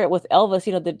 The hair with Elvis,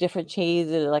 the different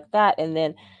shades and like that, and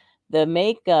then the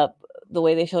makeup, the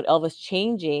way they showed Elvis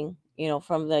changing,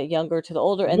 from the younger to the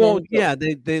older, and Well, then yeah,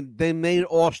 they made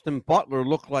Austin Butler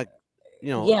look like,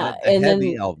 yeah, the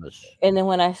heavy Elvis. and then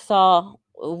when I saw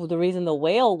the reason the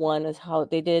whale won is how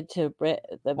they did to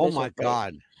the Oh my Bishop Brave,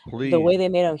 God, the way please. they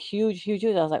made him huge, huge,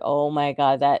 huge. I was like, oh my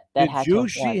god, that Did had to you have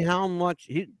see won. how much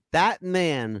that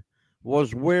man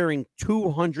was wearing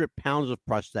 200 pounds of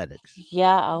prosthetics?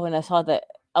 Yeah, when I saw that,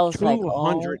 I was like,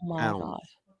 oh 200 my pounds.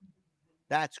 gosh,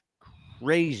 That's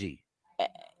crazy.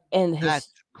 and That's his,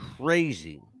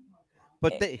 crazy.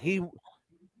 But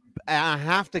I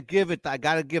have to I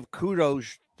got to give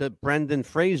kudos to Brendan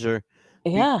Fraser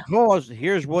yeah, because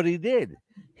here's what he did.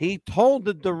 He told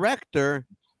the director,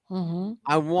 mm-hmm,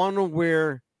 I want to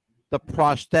wear the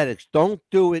prosthetics. Don't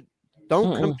do it.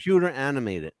 Don't mm-mm, computer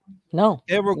animate it. no,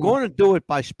 They were no, going to do it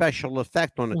by special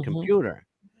effect on a mm-hmm, computer.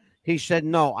 He said,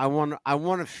 "No, I want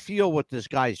to feel what this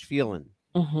guy's feeling."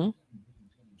 mm-hmm,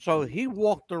 So he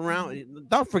walked around.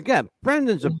 Don't forget,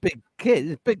 Brendan's a big kid.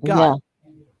 He's a big guy. yeah.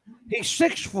 He's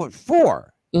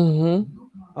 6'4". Mhm.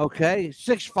 Okay,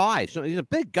 6'5". So he's a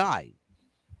big guy.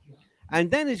 And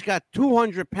then he's got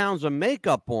 200 pounds of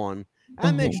makeup on.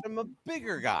 That makes Mhm. him a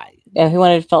bigger guy. Yeah, he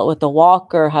wanted to felt with the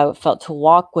walker, how it felt to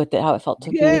walk with it, how it felt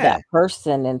to be Yeah, that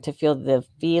person and to feel the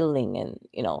feeling and,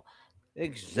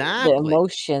 the exactly.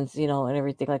 emotions, and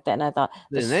everything like that. And I thought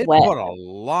the And they sweat, put a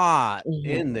lot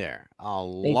in mhm, there, a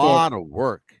they did. lot of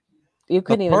work. You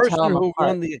The couldn't even tell person them who apart.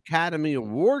 won the Academy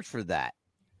Award for that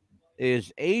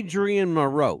is Adrienne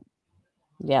Moreau.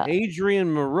 Yeah.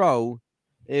 Adrienne Moreau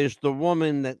is the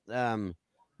woman that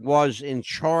was in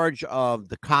charge of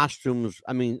the costumes.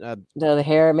 I mean, The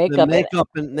hair, the makeup,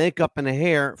 and makeup and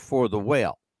hair for the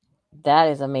whale. that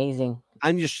is amazing.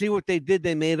 And you see what they did?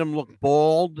 They made him look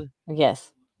bald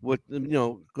Yes. with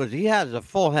because he has a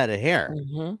full head of hair,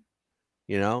 Mhm.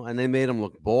 and they made him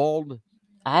look bald.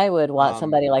 I would want Um,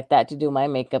 somebody like that to do my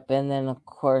makeup, and then, of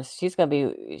course, she is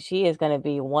gonna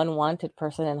be one wanted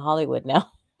person in Hollywood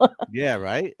now. Yeah,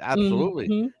 right. Absolutely.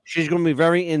 Hmm. She's going to be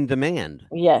very in demand.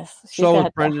 Yes, she's So gonna is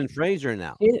have to. Brendan Fraser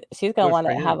now. She's gonna Good want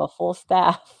for to have him. a full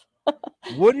staff.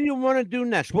 What do you want to do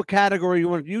next? What category you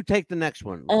want? You take the next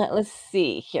one. Let's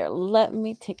see here. Let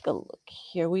me take a look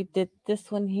here. We did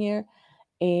this one here,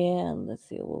 and let's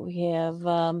see what we have.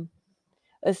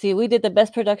 Let's see. We did the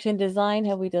best production design.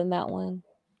 Have we done that one?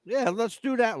 Yeah, let's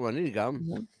do that one. There you go.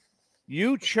 Mhm.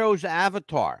 You chose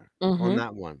Avatar on Mhm.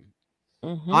 that one.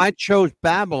 Mhm. I chose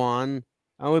Babylon,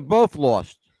 and we both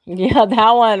lost. Yeah,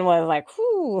 that one was like,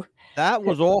 whew. That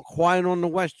was all quiet on the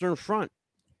Western Front.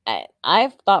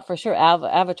 I thought for sure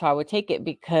Avatar would take it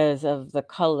because of the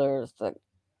colors, the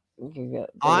way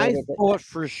I they did that. thought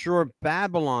for sure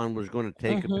Babylon was going to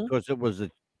take it Mhm. because it was a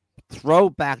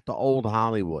throwback to old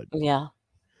Hollywood. Yeah.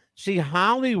 See,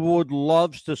 Hollywood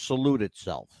loves to salute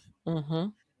itself.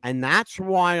 Mhm. And that's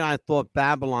why I thought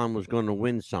Babylon was going to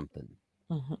win something.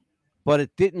 Mhm. But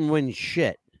it didn't win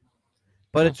shit.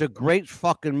 But Mm. it's a great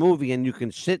fucking movie and you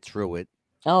can sit through it.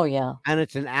 Oh yeah. And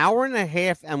it's an hour and a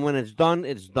half. And when it's done,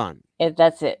 it's done.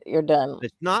 That's it. You're done.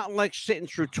 It's not like sitting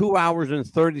through 2 hours and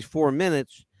 34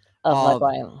 minutes Of like of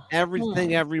going. everything,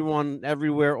 Hmm. everyone,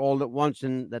 everywhere, all at once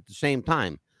and at the same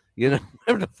time. You know,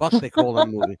 whatever the fuck they call that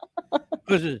movie.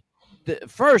 Because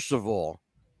first of all,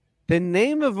 the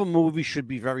name of a movie should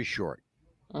be very short.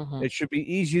 Mhm. It should be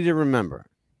easy to remember.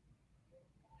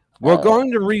 We're Uh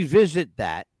going to revisit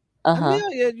that. huh.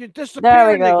 Amelia, you're There we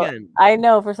disappearing go. again. I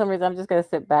know for some reason I'm just gonna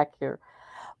sit back here.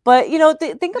 But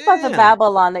think about the Yeah,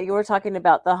 Babylon that you were talking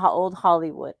about, the old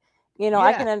Hollywood. I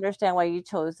yeah, can understand why you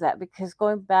chose that because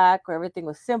going back where everything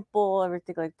was simple,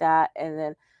 everything like that, and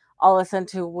then all of a sudden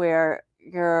to where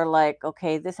you're like,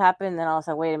 okay, this happened, then all of a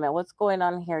sudden, wait a minute, what's going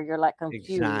on here? You're like confused.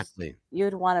 exactly.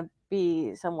 You'd want to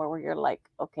be somewhere where you're like,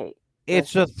 okay,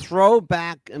 It's a listen.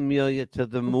 throwback, Amelia, to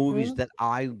the movies Mhm. that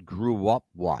I grew up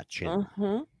watching,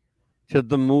 Mhm. to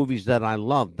the movies that I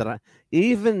loved. That I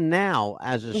even now,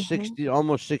 as a Mhm.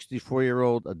 almost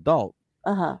 64-year-old adult,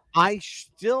 Uh huh. I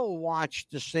still watch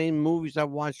the same movies I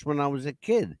watched when I was a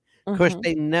kid because Mhm.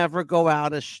 they never go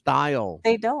out of style.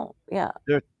 They don't. Yeah.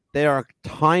 They're they are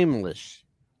timeless.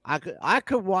 I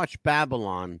could watch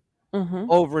Babylon Mhm.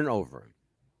 over and over.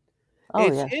 Oh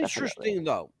It's yes, definitely. interesting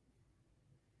though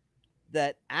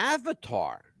that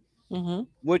Avatar, Mhm.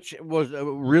 which was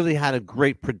really had a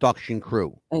great production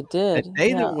crew, It that did. they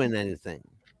Yeah. didn't win anything.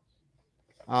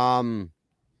 Um,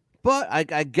 but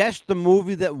I guess the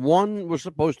movie that won was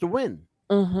supposed to win.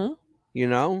 Mhm.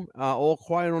 All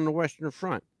Quiet on the Western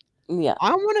Front. Yeah.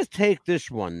 I want to take this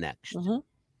one next. Mhm.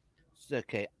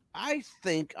 Okay, I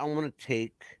think I want to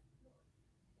take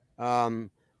um,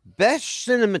 best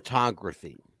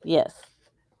cinematography. Yes.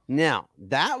 Now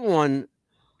that one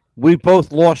we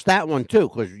both lost that one too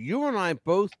because you and I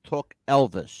both took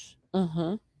Elvis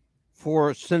Mhm.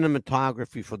 for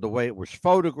cinematography for the way it was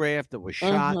photographed, it was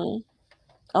shot. Mhm.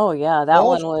 Oh yeah, that All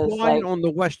one was Quiet like, on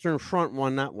the Western Front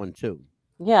won that one too.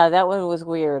 yeah, that one was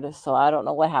weird. So I don't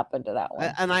know what happened to that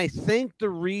one. And I think the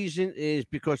reason is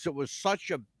because it was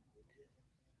such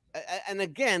and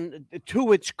again,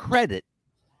 to its credit,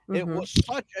 it Mhm. was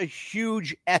such a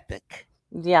huge epic.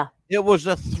 Yeah. It was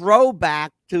a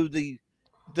throwback to the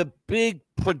big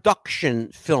production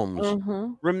films.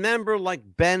 Mhm. Remember, like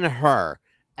Ben Hur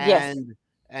Yes.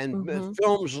 and Mhm.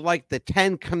 films like the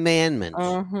Ten Commandments,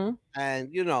 Mhm.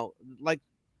 and like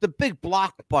the big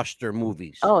blockbuster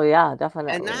movies. Oh yeah, And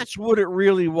definitely. that's what it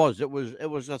really was. It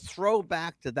was a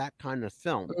throwback to that kind of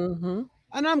film. Mhm.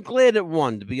 And I'm glad it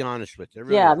won, to be honest with you. I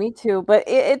really Yeah, am. me too. But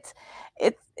it's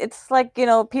like,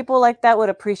 people like that would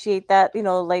appreciate that,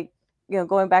 like,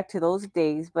 going back to those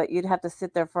days, but you'd have to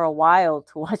sit there for a while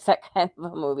to watch that kind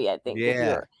of a movie, I think, if Yeah.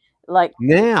 you're like,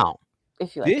 Now,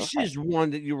 if you like those this kind. is one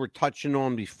that you were touching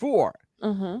on before.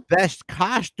 Mhm. Best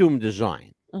costume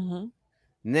design. Mhm.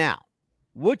 Now,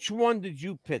 which one did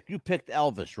you pick? You picked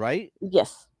Elvis, right?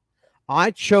 Yes.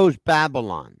 I chose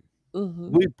Babylon.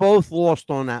 Mhm. We both lost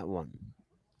on that one.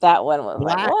 That one was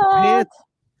like, Black "What?" Panther,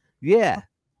 yeah,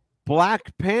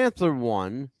 Black Panther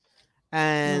won, Mm.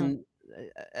 and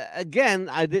again,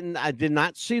 I did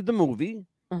not see the movie.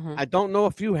 Mhm. I don't know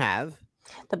if you have.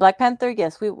 The Black Panther,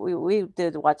 yes, we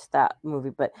did watch that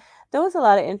movie, but there was a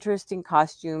lot of interesting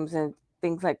costumes and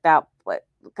things like that. But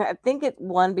I think it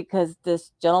won because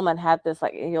this gentleman had this,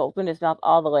 like, he opened his mouth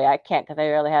all the way. I can't because I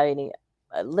barely have any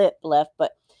lip left,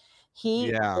 but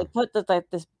they Yeah, put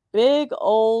this big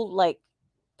old, like,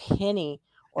 penny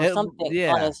or something on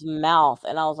yeah, his mouth,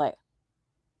 and I was like,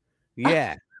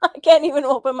 yeah. I can't even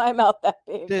open my mouth that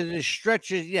big. The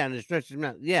stretches, yeah, the stretches.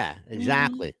 Yeah, Mhm.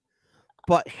 exactly.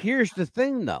 But here's the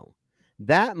thing, though.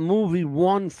 That movie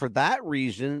won for that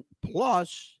reason.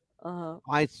 Plus, Uh-huh.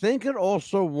 I think it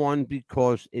also won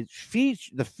because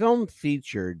the film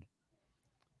featured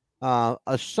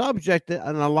a subject that,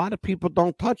 and a lot of people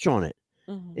don't touch on it,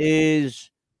 Mhm. is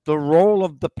the role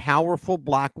of the powerful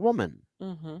black woman.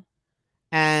 Mhm.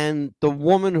 And the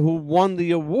woman who won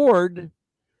the award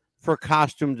for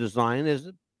costume design is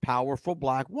a powerful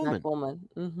black Black woman. woman.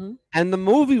 Mhm. And the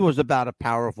movie was about a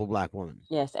powerful black woman.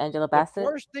 Yes, Angela The Bassett.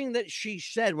 first thing that she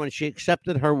said when she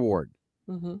accepted her award,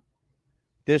 Mhm.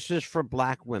 this is for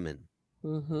black women.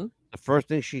 Mhm. The first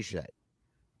thing she said.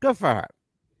 Good for her.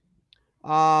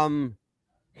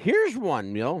 Here's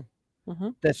one,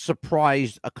 Mhm. that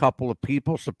surprised a couple of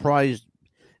people. Surprised,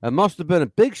 it must have been a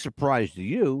big surprise to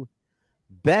you.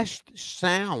 Best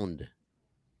sound.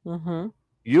 Mhm.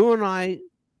 You and I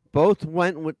both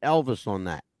went with Elvis on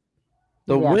that.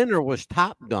 The Yeah. winner was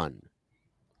Top Gun.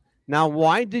 Now,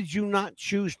 why did you not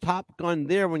choose Top Gun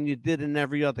there when you did in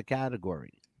every other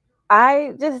category?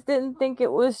 I just didn't think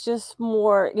it was just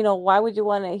more, why would you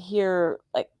want to hear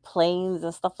like planes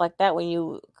and stuff like that when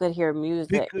you could hear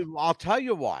music? Because I'll tell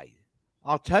you why.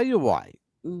 I'll tell you why.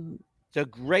 Mhm. It's a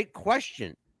great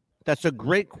question. That's a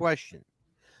great question.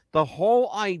 The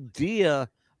whole idea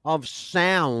of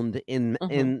sound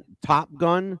Mhm. in Top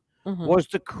Gun Mhm. was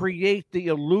to create the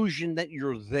illusion that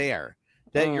you're there,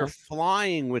 that you're Mm.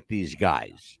 flying with these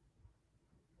guys,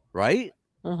 right?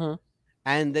 Mhm.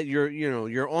 And that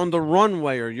you're on the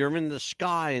runway or you're in the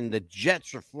sky and the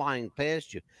jets are flying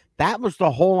past you. That was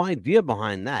the whole idea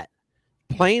behind that.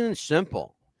 Plain and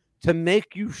simple. To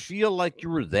make you feel like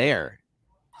you were there.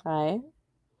 Right.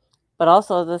 But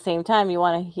also at the same time, you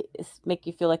want to make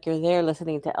you feel like you're there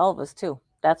listening to Elvis too.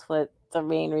 That's what the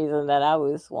main reason that I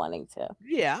was wanting to.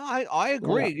 Yeah, I Yeah.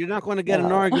 agree. You're not going to get an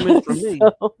Yeah. argument from me.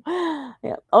 So,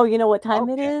 yeah. Oh, you know what time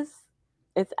it Okay. is?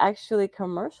 It's actually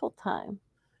commercial time.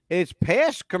 It's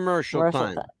past commercial Commercial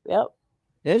time. time. Yep.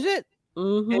 Is it?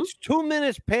 Mhm. It's 2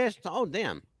 minutes past. Oh,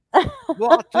 damn.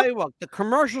 Well, I'll tell you what, the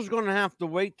commercial's going to have to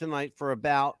wait tonight for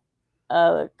about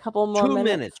A couple more 2 minutes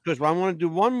minutes. because I want to do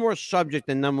one more subject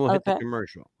and then we'll hit the Okay.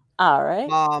 commercial. All right.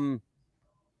 Um,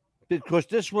 because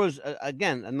this was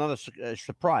again another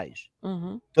surprise.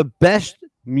 Mhm. The best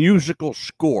musical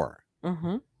score.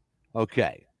 Mhm.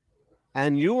 Okay,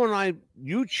 and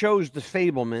you chose The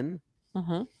Fableman.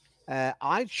 Mhm.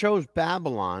 I chose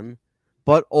Babylon,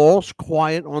 but All's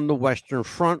Quiet on the Western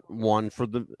Front won for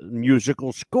the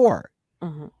musical score.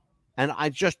 Mhm. And I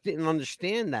just didn't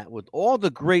understand that with all the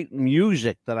great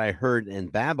music that I heard in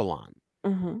Babylon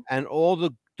Mhm. and all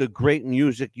the great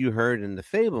music you heard in The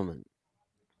Fableman.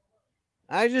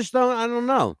 I don't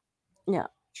know. Yeah.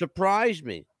 Surprised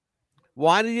me.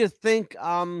 Why do you think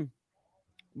The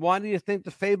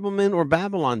Fableman or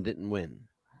Babylon didn't win?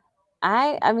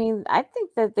 I mean, I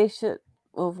think that they should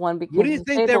have won What do because you the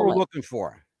think they were Fableman looking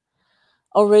for?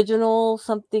 original,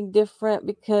 something different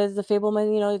because the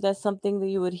Fableman, that's something that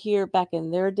you would hear back in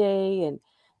their day, and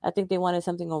I think they wanted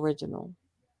something original.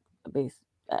 Base.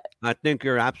 I think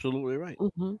you're absolutely right.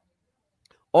 Mhm.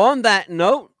 On that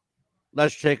note,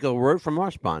 let's take a word from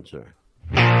our sponsor.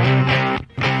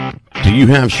 Do you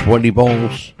have sweaty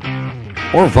balls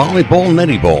or volleyball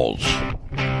netty balls?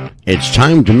 It's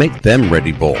time to make them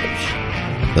ready balls.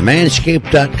 The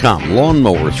Manscaped.com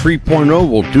Lawnmower 3.0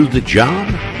 will do the job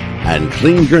and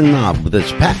clean your knob with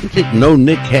its patented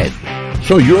no-nick head,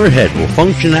 so your head will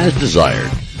function as desired.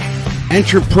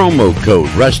 Enter promo code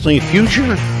Wrestling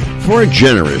Future for a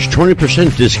generous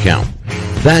 20% discount.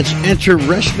 That's enter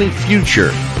Wrestling Future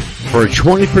for a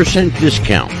 20%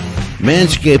 discount.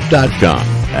 Manscaped.com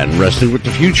and Wrestling with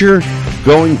the Future,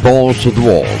 going balls to the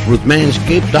walls with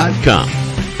Manscaped.com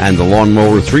and the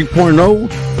Lawnmower 3.0,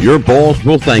 your balls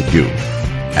will thank you.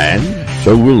 And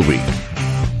so will we.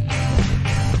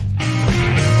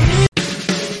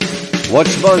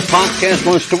 What's the Buzz Podcast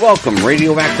wants to welcome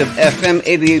Radioactive FM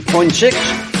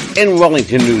 88.6 in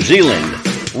Wellington, New Zealand,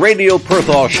 Radio Perth,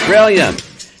 Australia,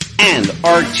 and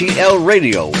RTL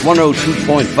Radio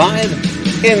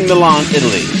 102.5 in Milan,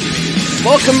 Italy.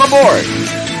 Welcome aboard,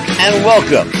 and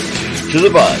welcome to the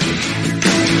Buzz.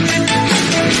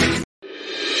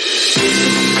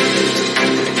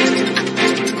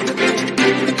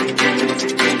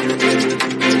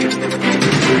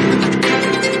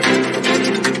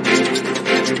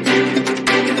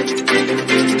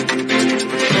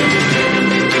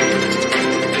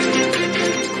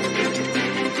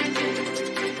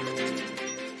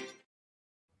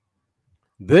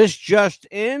 This just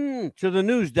in to the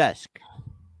news desk.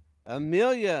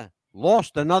 Amelia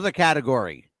lost another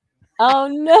category. Oh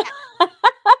no.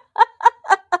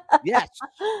 Yes,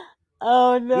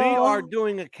 Oh we are no.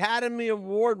 doing Academy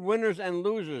Award winners and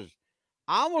losers.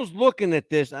 I was looking at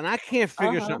this and I can't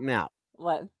figure Uh-huh. something out.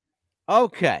 What?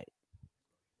 Okay.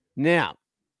 Now,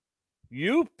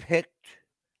 you picked,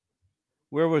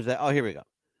 where was that? Oh, here we go.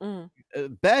 Mm,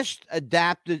 Best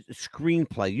adapted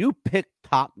screenplay. You picked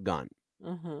Top Gun.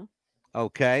 mhm.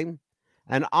 Okay.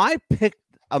 And I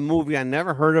picked a movie I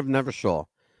never heard of, never saw,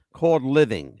 called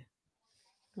Living.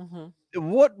 Mhm.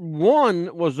 What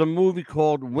one was a movie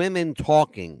called Women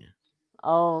Talking.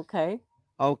 Oh, okay.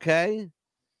 Okay.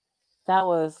 That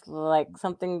was like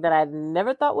something that I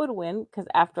never thought would win because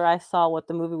after I saw what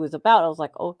the movie was about, I was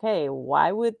like, okay,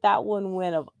 why would that one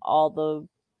win of all the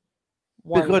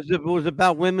ones? Because it was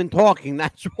about women talking.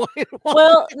 That's why it won.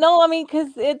 Well, no, I mean,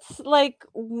 because it's like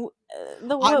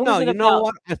the what No, was it you know about?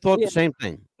 what? I thought Yeah, the same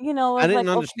thing. it I was didn't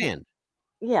like okay, understand.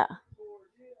 yeah,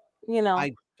 you know,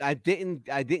 I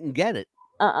didn't get it.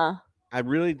 uh,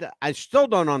 I still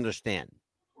don't understand.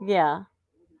 yeah,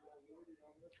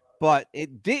 But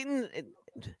it didn't.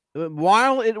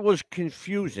 While it was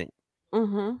confusing,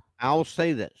 mhm, I'll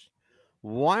say this: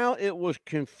 while it was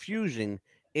confusing,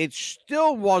 it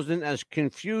still wasn't as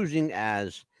confusing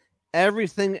as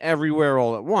Everything Everywhere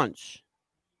All at Once.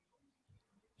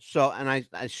 So, and I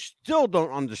still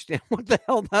don't understand what the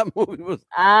hell that movie was.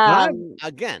 And um,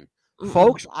 again, mm-mm,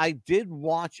 folks, I did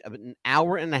watch an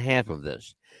hour and a half of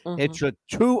this. mhm, It's a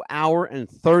 2 hour and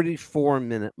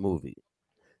 34-minute movie.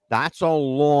 That's a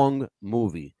long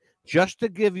movie. Just to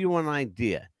give you an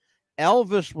idea,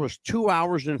 Elvis was 2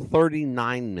 hours and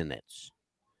 39 minutes.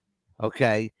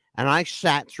 Okay. And I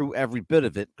sat through every bit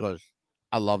of it because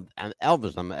I love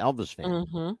Elvis. I'm an Elvis fan.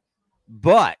 mhm,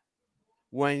 But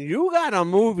when you got a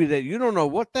movie that you don't know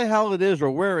what the hell it is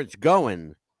or where it's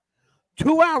going,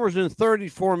 2 hours and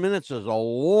 34 minutes is a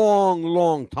long,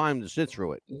 long time to sit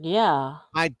through it. yeah.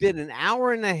 I did an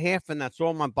hour and a half, and that's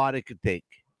all my body could take.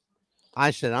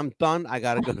 I said, I'm done. I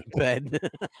got to go to bed.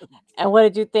 And what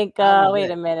did you think? That was Wait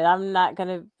a it. minute, I'm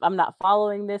not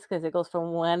following this because it goes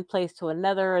from one place to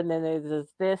another, and then there's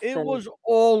this, It and was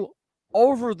all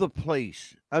over the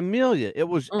place. Amelia, it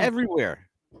was mm, everywhere.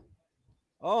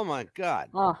 Oh my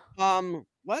God. oh,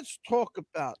 Let's talk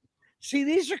about, see,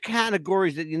 these are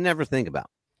categories that you never think about.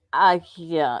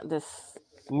 yeah, this,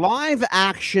 Live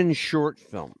action short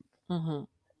film. mhm,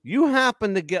 You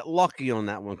happen to get lucky on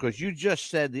that one because you just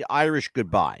said The Irish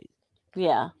Goodbye.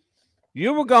 yeah.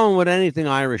 You were going with anything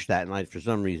Irish that night for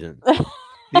some reason.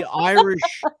 The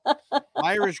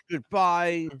Irish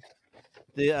Goodbye,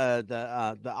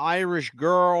 the Irish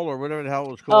Girl or whatever the hell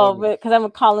it was Oh, called. but because I'm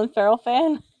a Colin Farrell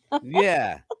fan,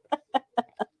 Yeah,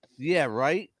 yeah,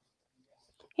 right.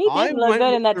 he did I look went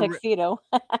good with in that the tuxedo.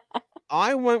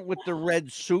 I went with the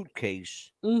red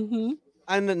suitcase, Mhm.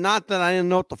 and not that I didn't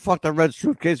know what the fuck the red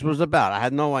suitcase was about. I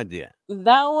had no idea.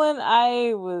 That one,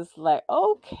 I was like,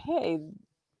 okay,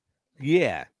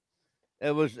 Yeah,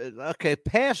 it was okay.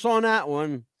 Pass on that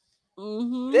one.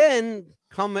 mhm, Then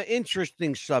come an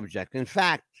interesting subject. In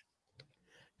fact,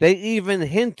 they even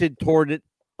hinted toward it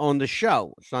on the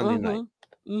show Sunday night. mhm,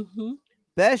 mhm,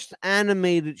 Best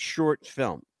animated short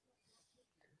film.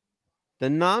 The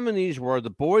nominees were The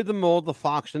Boy, the Mole, the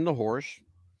Fox, and the Horse,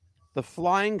 The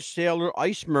Flying Sailor,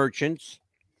 Ice Merchants,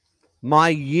 My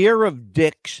Year of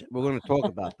Dicks. We're going to talk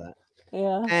about that.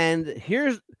 yeah, And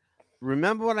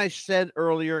remember what I said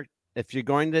earlier? If you're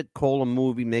going to call a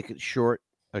movie, make it short,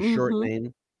 a short mhm,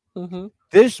 name. mhm,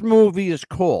 This movie is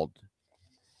called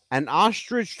An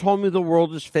Ostrich Told Me the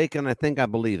World is Fake, and I Think I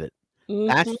Believe It. mhm,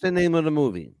 That's the name of the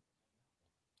movie.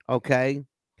 Okay.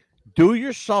 Do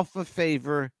yourself a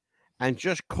favor and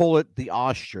just call it The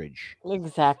Ostrich.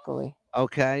 exactly.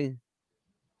 Okay.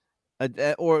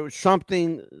 Or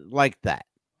something like that.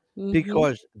 Mhm,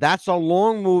 Because that's a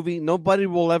long movie. Nobody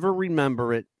will ever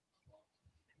remember it,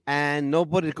 and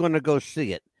nobody's going to go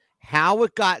see it. How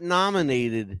it got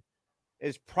nominated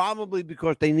is probably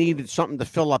because they needed something to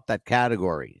fill up that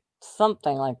category.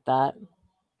 something like that.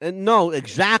 And no,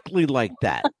 exactly like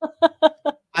that.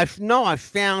 I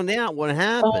found out what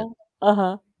happened.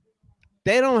 Uh-huh.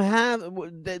 They don't have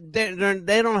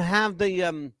they don't have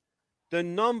the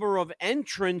number of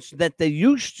entrants that they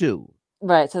used to.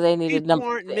 Right, so they needed People number.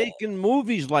 aren't making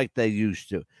movies like they used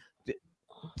to.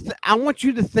 I want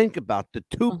you to think about the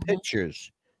two Mhm,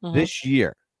 pictures mhm, this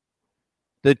year,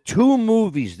 the two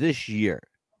movies this year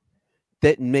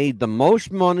that made the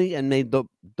most money and made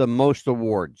the most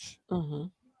awards.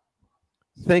 mhm,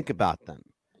 Think about them.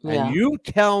 And yeah. you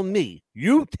tell me,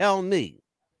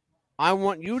 I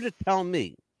want you to tell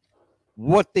me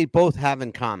what they both have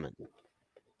in common.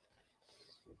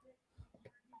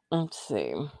 Let's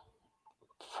see.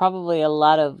 Probably a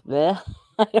lot of the.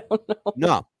 I don't know.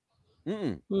 No.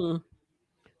 Mm-mm. Hmm.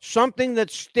 Something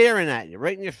that's staring at you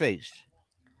right in your face.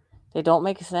 They don't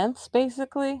make sense,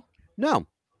 basically. No.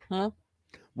 Huh?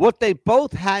 What they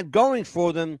both had going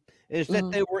for them is that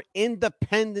Mm, they were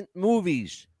independent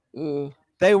movies. mm,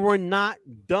 They were not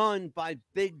done by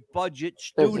big budget visit.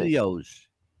 studios.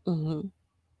 Mm-hmm.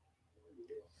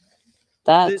 The,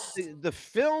 That's. the, the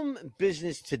film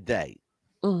business today,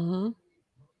 Mm-hmm.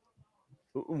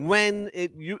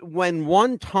 when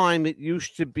one time it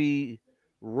used to be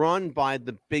run by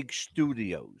the big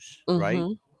studios, right?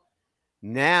 Mm-hmm.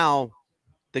 Now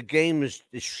the game is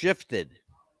shifted.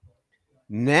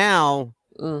 Now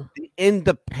Mm, the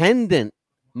independent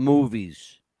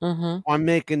movies mm-hmm. are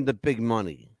making the big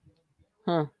money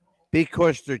Huh.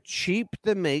 because they're cheap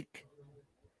to make.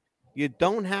 You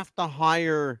don't have to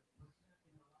hire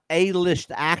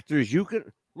A-list actors. You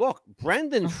can look,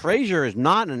 Brendan Mm. Fraser is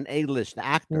not an A-list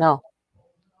actor. No.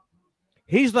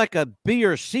 He's like a B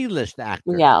or C-list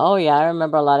actor. Yeah. Oh, yeah. I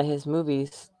remember a lot of his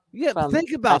movies Yeah, but from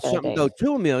think about back in the something day. though,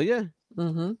 too, Amelia.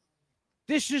 Mm-hmm.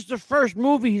 This is the first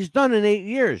movie he's done in 8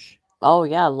 years, Oh,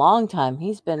 yeah. Long time.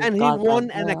 He's been and he gone for a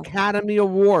won an real. Academy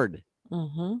Award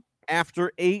Mm-hmm.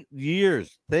 after 8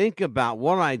 years. Think about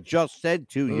what I just said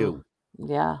to Mm. you.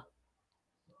 Yeah.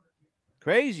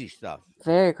 Crazy stuff.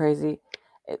 Very crazy.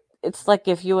 It's like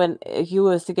if you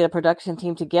was to get a production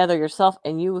team together yourself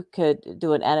and you could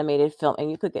do an animated film and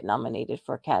you could get nominated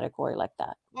for a category like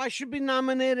that. Well, I should be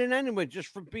nominated anyway, just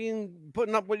for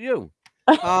putting up with you.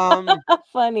 Um,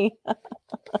 Funny.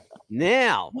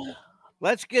 now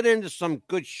let's get into some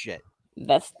good shit.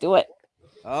 Let's do it.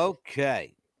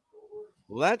 Okay,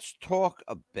 let's talk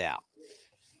about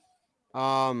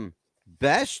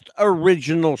best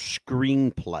original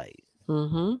screenplay.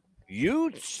 Mm-hmm.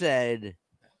 You said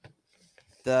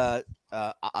the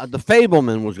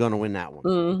Fableman was going to win that one.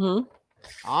 Mm-hmm.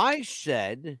 I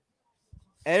said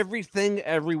Everything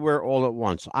Everywhere All at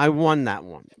Once. I won that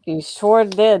one. You sure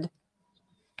did.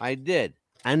 I did,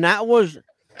 and that was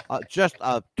just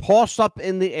a toss up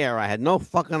in the air. I had no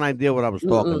fucking idea what I was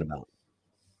talking Mm-mm. about.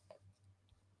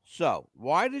 So,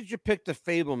 why did you pick the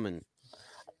Fableman?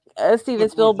 Steven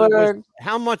Spielberg.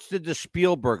 How much did the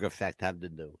Spielberg effect have to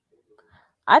do?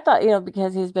 I thought,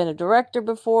 because he's been a director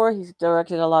before, he's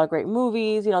directed a lot of great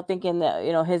movies, thinking that,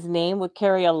 his name would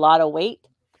carry a lot of weight.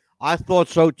 I thought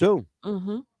so too.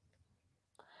 Mm-hmm.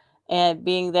 And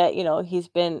being that, he's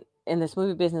been in this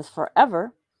movie business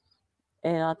forever,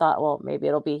 and I thought, well, maybe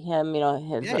it'll be him,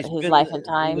 his Yeah, he's his been life and in the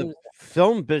times.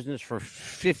 film business for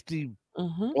 50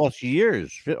 Mm-hmm. plus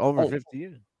years, over And, 50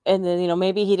 years. and then,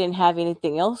 maybe he didn't have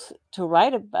anything else to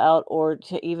write about or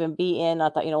to even be in. I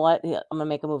thought, you know what, I'm going to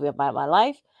make a movie about my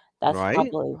life. That's Right?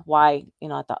 probably why,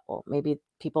 I thought, well, maybe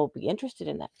people will be interested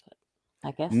in that. But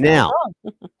I guess I was Now,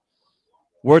 wrong.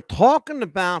 we're talking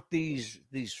about these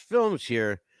films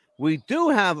here. We do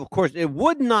have, of course, it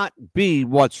would not be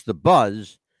What's the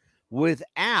Buzz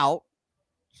without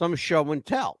some show and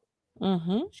tell.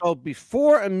 Mm-hmm. So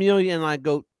before Amelia and I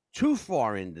go too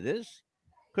far into this,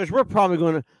 because we're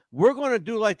going to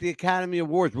do like the Academy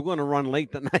Awards. We're going to run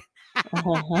late tonight.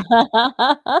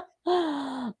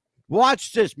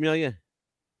 Watch this, Amelia.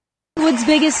 Hollywood's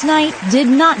biggest night did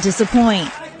not disappoint.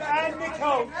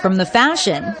 From the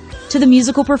fashion to the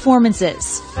musical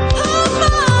performances.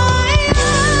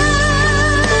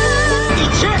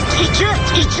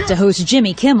 To host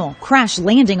Jimmy Kimmel crash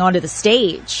landing onto the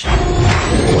stage.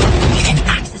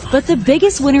 But the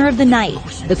biggest winner of the night,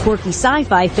 the quirky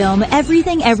sci-fi film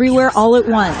Everything Everywhere All at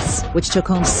Once, which took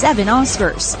home 7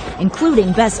 Oscars,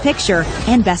 including Best Picture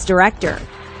and Best Director.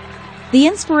 The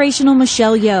inspirational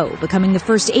Michelle Yeoh becoming the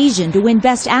first Asian to win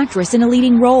Best Actress in a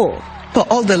leading role. For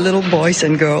all the little boys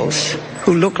and girls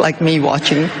who look like me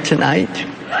watching tonight,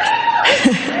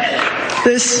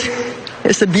 this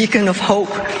is a beacon of hope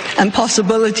and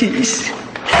possibilities.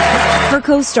 Her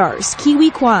co-stars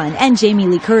Kiwi Kwan and Jamie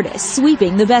Lee Curtis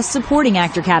sweeping the Best Supporting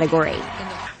Actor category.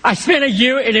 I spent a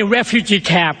year in a refugee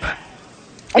camp,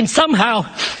 and somehow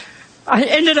I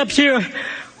ended up here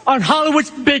on Hollywood's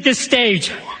biggest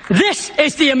stage. This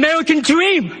is the American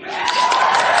dream.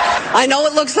 I know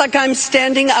it looks like I'm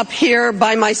standing up here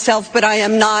by myself, but I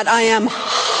am not. I am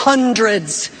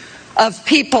hundreds of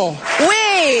people.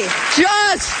 We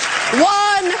just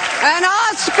won an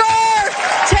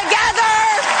Oscar together.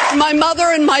 My mother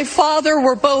and my father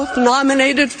were both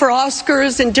nominated for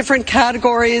Oscars in different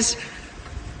categories.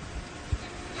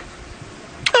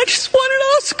 I just won an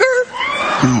Oscar.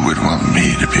 Who would want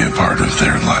me to be a part of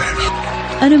their life?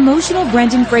 An emotional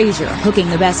Brendan Fraser hooking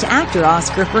the Best Actor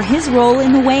Oscar for his role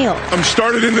in The Whale. I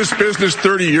started in this business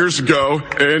 30 years ago,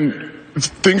 and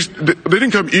things, they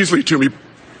didn't come easily to me.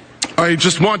 I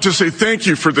just want to say thank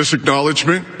you for this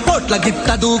acknowledgement.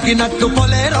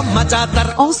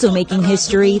 Also making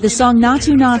history, the song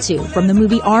Natu Natu from the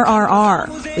movie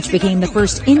RRR, which became the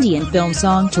first Indian film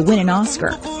song to win an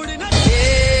Oscar.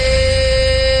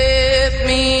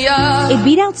 It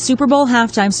beat out Super Bowl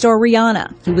halftime star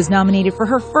Rihanna, who was nominated for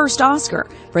her first Oscar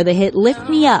for the hit Lift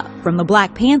Me Up from the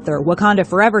Black Panther Wakanda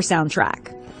Forever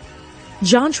soundtrack.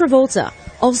 John Travolta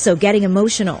also getting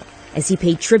emotional as he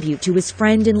paid tribute to his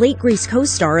friend and late Grease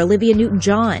co-star Olivia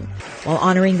Newton-John while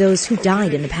honoring those who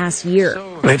died in the past year.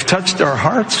 They've touched our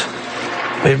hearts,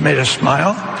 they've made us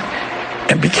smile,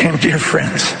 and became dear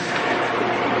friends,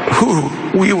 who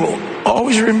we will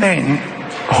always remain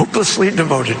hopelessly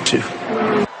devoted to.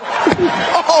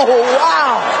 Oh,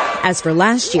 wow! As for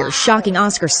last year's shocking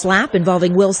Oscar slap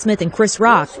involving Will Smith and Chris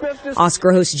Rock,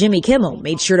 Oscar host Jimmy Kimmel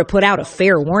made sure to put out a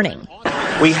fair warning.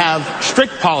 We have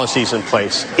strict policies in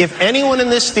place. If anyone in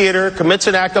this theater commits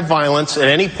an act of violence at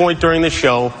any point during the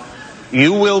show,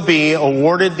 you will be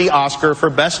awarded the Oscar for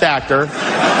Best Actor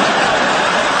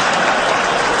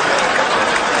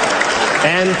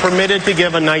and permitted to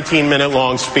give a 19-minute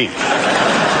long speech.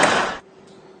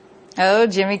 Oh,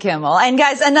 Jimmy Kimmel. And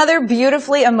guys, another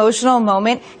beautifully emotional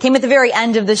moment came at the very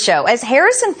end of the show as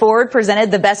Harrison Ford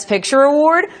presented the Best Picture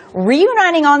Award,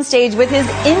 reuniting on stage with his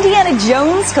Indiana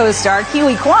Jones co-star,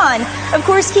 Ke Kwan. Of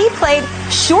course, he played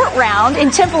Short Round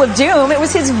in Temple of Doom. It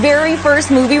was his very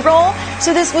first movie role,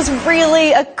 so this was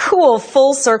really a cool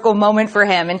full circle moment for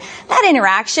him. And that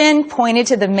interaction pointed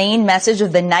to the main message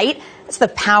of the night. It's the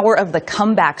power of the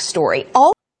comeback story.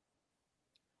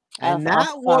 And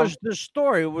that was the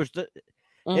story. It was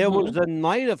the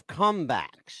night of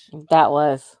comebacks. That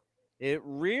was. It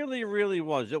really, really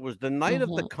was. It was the night of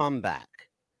the comeback.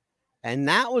 And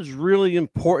that was really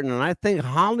important. And I think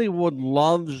Hollywood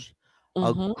loves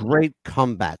a great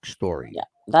comeback story. Yeah,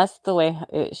 that's the way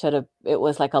it should have. It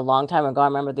was like a long time ago. I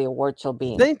remember the award show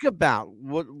being. Think about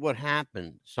what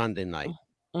happened Sunday night.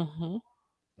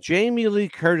 Jamie Lee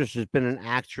Curtis has been an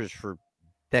actress for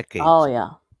decades. Oh, yeah.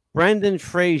 Brendan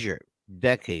Fraser,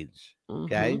 decades.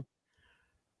 Okay.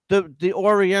 The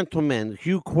Oriental man,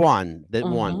 Hugh Kwan, that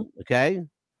won. Okay.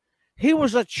 He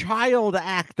was a child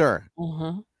actor.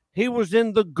 He was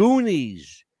in The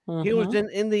Goonies. He was in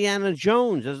Indiana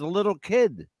Jones as a little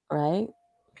kid. Right.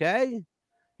 Okay.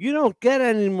 You don't get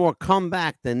any more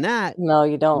comeback than that. No,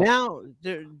 you don't. Now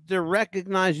they're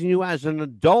recognizing you as an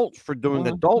adult for doing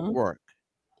adult work.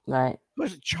 Right.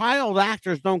 Because child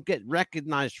actors don't get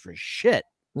recognized for shit.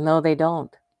 No, they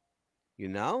don't. You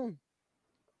know?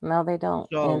 No, they don't.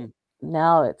 So and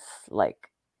now it's like,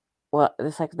 well,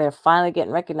 it's like they're finally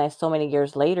getting recognized so many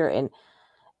years later, and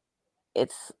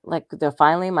it's like they're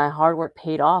finally, my hard work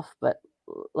paid off, but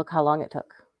look how long it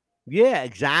took. Yeah,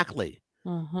 exactly.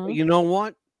 But you know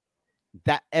what?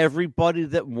 That everybody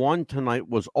that won tonight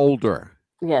was older.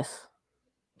 Yes.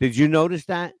 Did you notice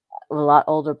that? A lot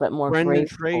older, but more Brendan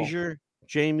graceful. Fraser,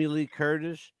 Jamie Lee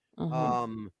Curtis.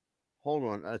 Hold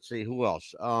on. Let's see who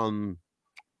else. Oh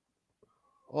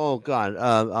God.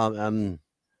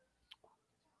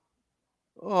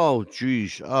 Oh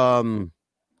geez. A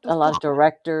lot of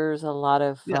directors. A lot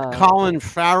of. Colin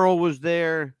Farrell was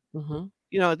there.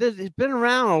 You know, he's been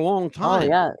around a long time. Oh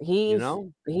yeah,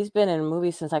 he's been in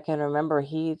movies since I can remember.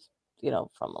 He's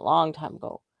from a long time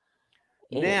ago.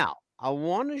 Now I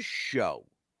want to show.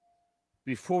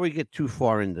 Before we get too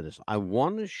far into this, I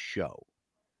want to show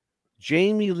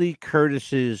Jamie Lee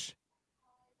Curtis's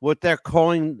what they're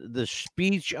calling the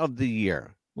speech of the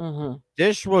year.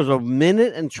 This was 1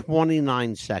 minute and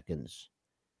 29 seconds.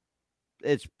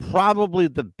 It's probably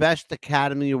the best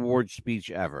Academy Award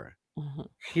speech ever.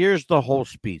 Here's the whole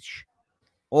speech.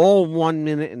 All 1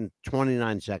 minute and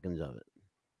 29 seconds of it.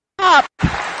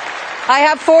 I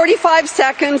have 45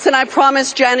 seconds, and I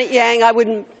promised Janet Yang I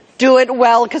wouldn't do it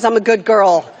well because I'm a good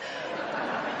girl.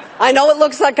 I know it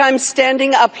looks like I'm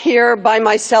standing up here by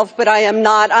myself, but I am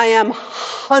not. I am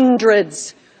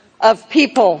hundreds of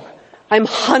people. I'm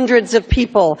hundreds of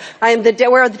people. I am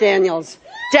where are the Daniels?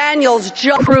 Daniels,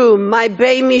 John Broom, my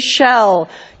bae Michelle,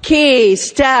 Key,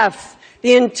 Steph,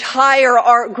 the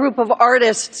entire group of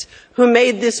artists who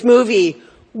made this movie.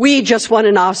 We just won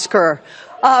an Oscar.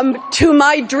 To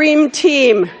my dream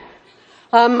team,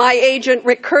 my agent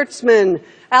Rick Kurtzman,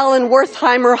 Alan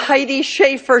Wertheimer, Heidi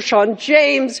Schaefer, Sean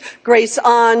James, Grace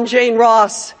Ahn, Jane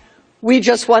Ross. We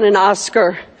just won an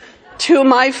Oscar. To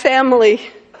my family,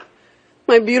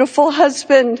 my beautiful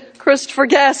husband, Christopher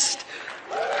Guest,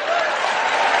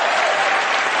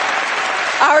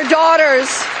 our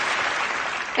daughters,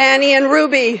 Annie and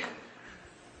Ruby,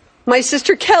 my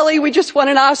sister Kelly, we just won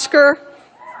an Oscar.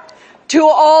 To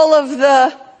all of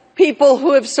the people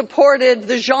who have supported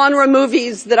the genre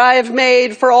movies that I have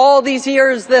made for all these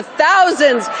years, the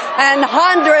thousands and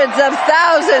hundreds of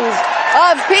thousands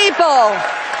of people.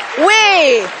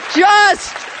 We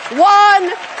just won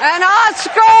an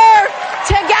Oscar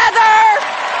together.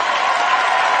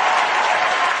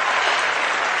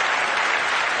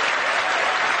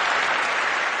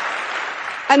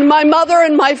 And my mother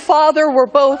and my father were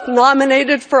both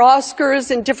nominated for Oscars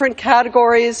in different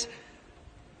categories.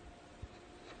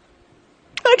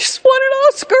 I just won an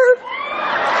Oscar.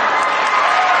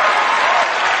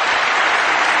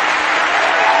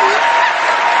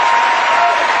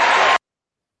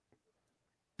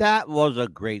 That was a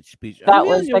great speech. That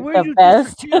was Amelia, like where the you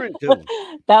best. disappearing to?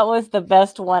 That was the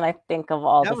best one I think of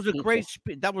all That the was a great speeches.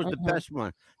 speech. That was the Mhm. best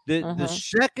one. The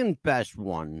second best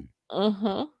one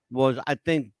Mhm. was, I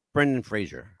think, Brendan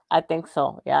Fraser, I think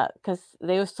so. Yeah, because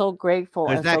they were so grateful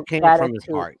because and that so came from his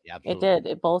gratitude. heart. It Absolutely. did.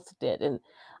 It both did. And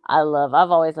I've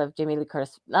always loved Jamie Lee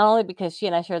Curtis, not only because she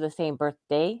and I share the same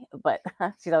birthday, but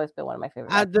she's always been one of my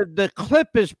favorite actors. The clip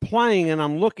is playing, and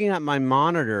I'm looking at my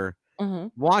monitor, Hmm.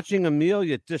 watching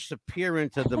Amelia disappear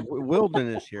into the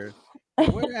wilderness here.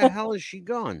 Where the hell is she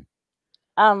gone?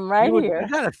 I'm right You here.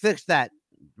 got to fix that.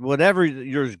 Whatever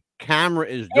your camera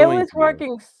is It doing was to you.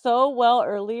 working so well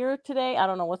earlier today. I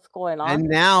don't know what's going on. And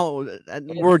now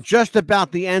we're just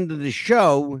about the end of the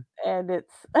show, And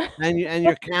it's and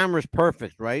your camera's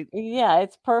perfect, right? yeah,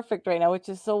 it's perfect right now, which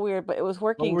is so weird, but it was But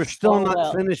working we're still so not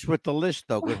well. finished with the list,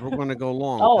 though, because we're going to go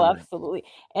long Oh, tonight. absolutely.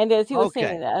 And as he was Okay,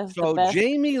 saying, as the so best.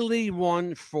 Jamie Lee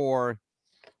won for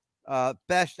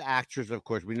best actress. Of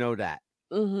course, we know that.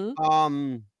 Hmm.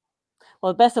 Um,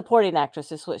 Well, best supporting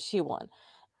actress is what she won,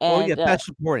 oh yeah, and best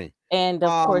supporting.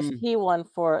 of course Um, he won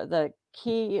for the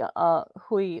Ki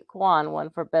Hui Kwan won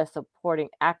for best supporting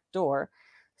actor.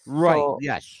 right, So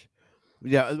yes,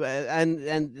 yeah,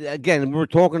 and again, we're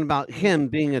talking about him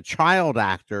being a child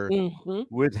actor mhm,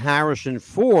 with Harrison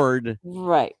Ford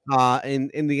right, in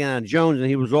Indiana Jones, and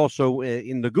he was also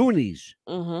in the Goonies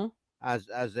hmm, as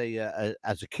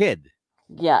a kid.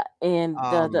 yeah, and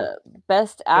Um, the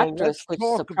best so actress, let's which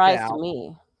talk surprised about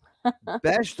me.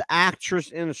 best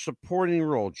actress in a supporting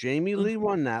role. Jamie Lee Mhm,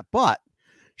 won that, but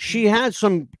she had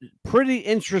some pretty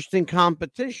interesting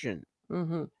competition.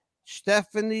 mhm,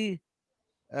 Stephanie,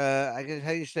 I guess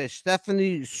how you say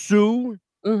Stephanie Sue,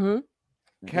 mhm,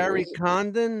 Carrie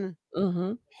Condon,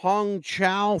 mhm, Hong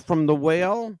Chow from The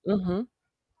Whale, mhm.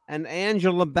 and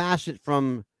Angela Bassett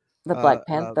from The Black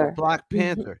Panther. Black Mhm,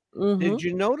 Panther. Did mhm,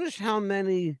 you notice how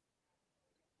many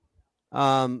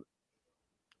um,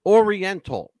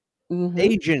 Oriental mhm.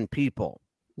 Asian people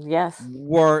Yes,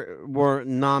 were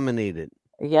nominated?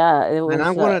 yeah, it And was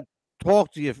I'm going to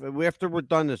talk to you after we're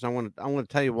done this. I'm going to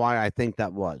tell you why I think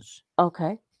that was.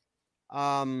 okay.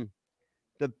 Um,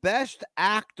 the best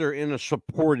actor in a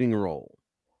supporting role.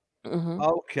 Mhm,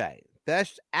 Okay,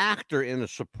 best actor in a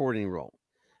supporting role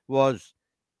was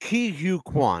Ki Hu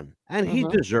Kwan, and he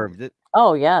mhm. deserved it.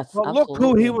 Oh yes, But look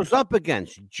who he absolutely. was up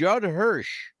against: Judd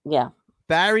Hirsch, Yeah.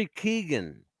 Barry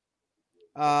Keoghan,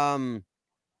 um,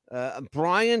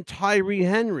 Brian Tyree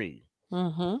Henry,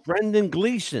 Mhm. Brendan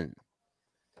Gleeson.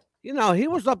 You know, he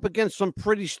was up against some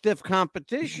pretty stiff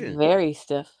competition. Very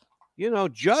stiff. You know,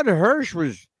 Judd Hirsch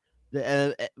was,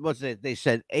 what's it? They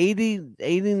said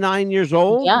 89 years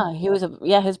old.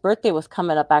 Yeah, his birthday was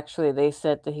coming up actually. They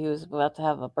said that he was about to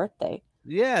have a birthday.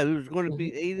 Yeah, he was going to Mhm.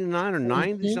 be 89 or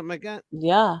 90, Mhm. something like that.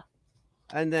 Yeah.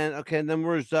 And then, okay, and then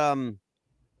was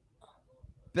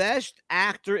best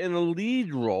actor in a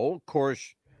lead role, of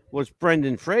course, was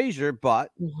Brendan Fraser,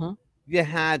 but Mhm. you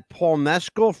had Paul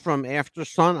Mescal from After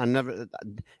Sun. I never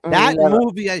that Never.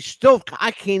 movie. I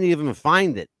can't even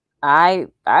find it.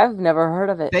 I've never heard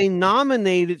of it. They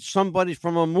nominated somebody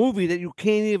from a movie that you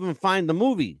can't even find the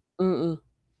movie, Mm-mm.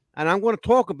 and I'm going to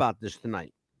talk about this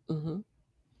tonight. Mhm.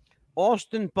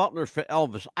 Austin Butler for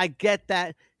Elvis. I get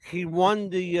that he won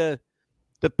the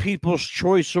People's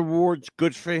Choice Awards.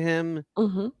 Good for him.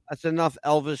 Mhm. That's enough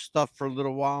Elvis stuff for a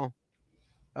little while.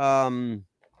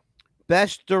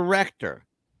 Best director.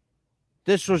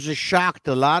 This was a shock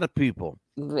to a lot of people.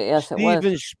 Yes, it was.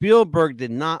 Steven Spielberg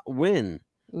did not win.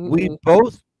 We Mm-mm.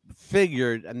 both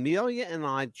figured, Amelia and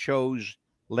I chose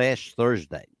last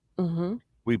Thursday. Mhm.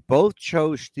 We both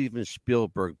chose Steven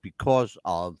Spielberg because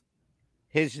of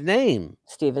his name.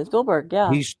 Steven Spielberg,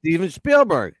 yeah. He's Steven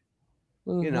Spielberg.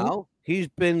 You Mhm. know, he's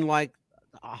been like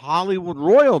a Hollywood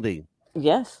royalty.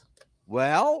 Yes.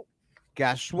 Well,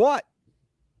 guess what?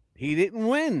 He didn't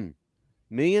win.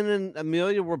 Me and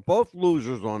Amelia were both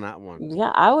losers on that one.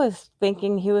 Yeah, I was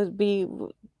thinking he would be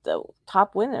the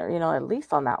top winner, at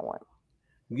least on that one.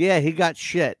 Yeah, he got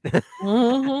shit.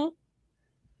 Mhm.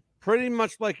 pretty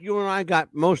much like you and I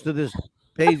got most of this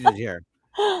pages here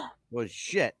was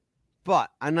shit.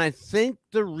 And I think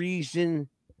the reason,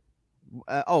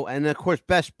 and of course,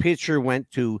 Best Picture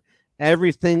went to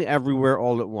Everything Everywhere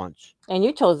All at Once. And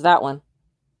you chose that one.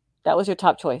 That was your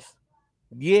top choice.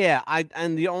 Yeah,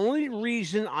 and the only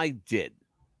reason I did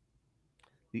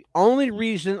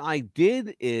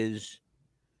is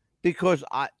because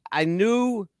I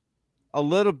knew a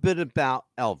little bit about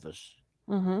Elvis.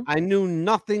 Mm-hmm. I knew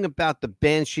nothing about the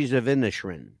Banshees of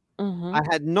Inisherin. Mm-hmm. I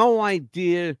had no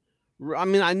idea. I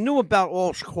mean, I knew about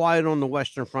All's Quiet on the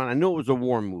Western Front. I knew it was a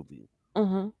war movie.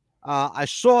 Mm-hmm. I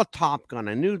saw Top Gun.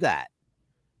 I knew that.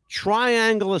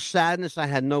 Triangle of Sadness, I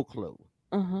had no clue.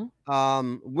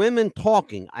 Mm-hmm. Women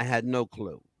Talking, I had no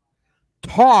clue.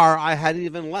 Tar, I had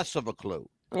even less of a clue.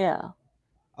 Yeah.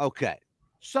 Okay.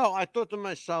 So I thought to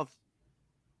myself,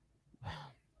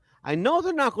 I know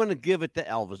they're not going to give it to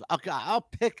Elvis. Okay, I'll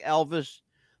pick Elvis,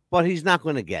 but he's not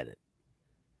going to get it.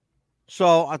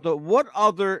 So I thought, what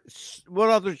other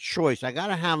choice? I got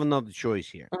to have another choice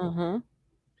here. Mm-hmm.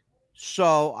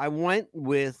 So I went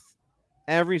with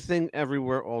Everything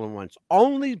Everywhere All at Once,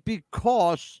 only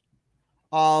because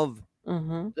of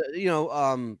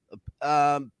Mm-hmm.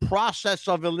 process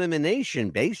of elimination,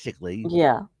 basically.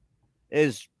 Yeah.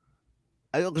 Is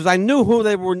because I knew who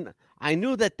they were. I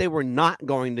knew that they were not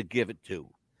going to give it to.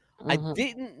 I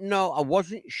didn't know. I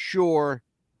wasn't sure.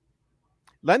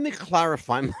 Let me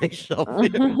clarify myself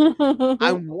here.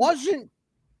 I wasn't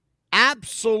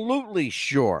absolutely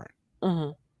sure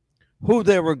who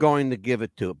they were going to give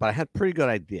it to, but I had a pretty good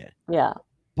idea. Yeah.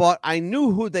 But I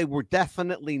knew who they were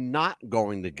definitely not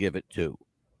going to give it to.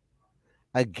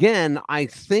 Again, I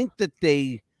think that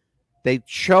they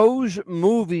chose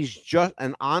movies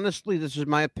and honestly, this is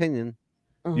my opinion.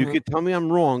 You could tell me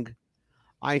I'm wrong.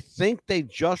 I think they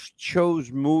just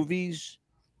chose movies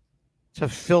to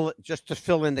fill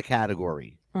in the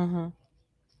category. Mm-hmm.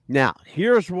 Now,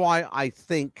 here's why I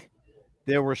think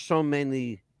there were so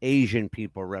many Asian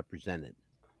people represented.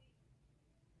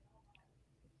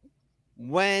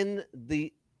 When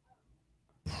the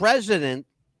president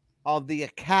of the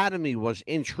Academy was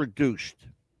introduced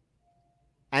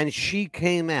and she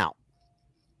came out,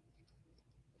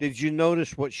 did you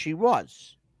notice what she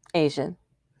was? Asian.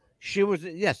 She was,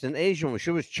 yes, an Asian woman.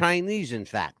 She was Chinese, in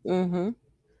fact. Mm-hmm.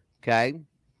 Okay.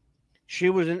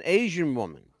 She was an Asian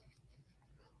woman.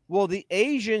 Well, the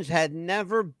Asians had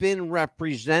never been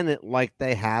represented like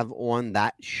they have on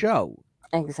that show.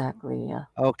 Exactly. Yeah.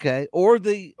 Okay. Or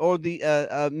the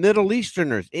Middle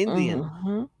Easterners, Indian.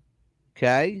 Mm-hmm.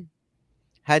 Okay.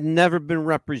 Had never been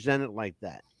represented like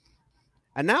that.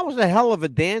 And that was a hell of a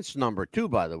dance number, too,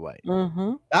 by the way.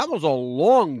 Mm-hmm. That was a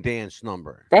long dance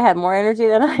number. They had more energy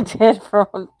than I did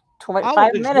for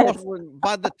 25 minutes.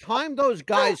 By the time those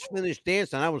guys finished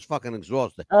dancing, I was fucking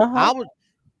exhausted. Uh-huh.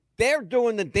 They're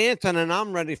doing the dancing, and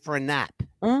I'm ready for a nap.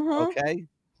 Mm-hmm. Okay?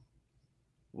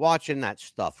 Watching that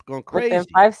stuff, going crazy.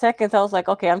 Within 5 seconds, I was like,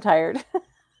 okay, I'm tired.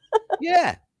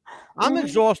 Yeah. I'm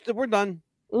exhausted. We're done.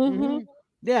 Mm-hmm.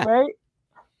 Yeah. Right?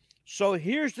 So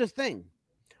here's the thing.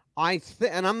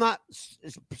 And I'm not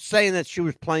saying that she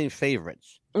was playing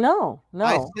favorites. No.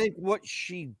 I think what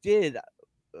she did,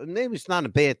 maybe it's not a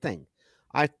bad thing.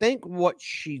 I think what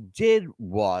she did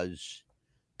was,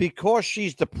 because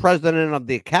she's the president of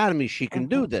the Academy, she can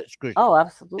do this. Oh,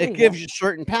 absolutely. It gives you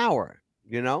certain power,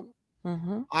 you know?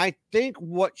 Mm-hmm. I think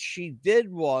what she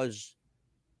did was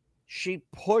she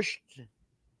pushed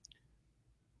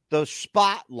the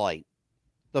spotlight,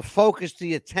 the focus,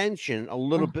 the attention a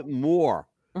little bit more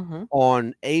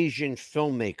on Asian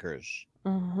filmmakers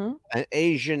and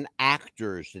Asian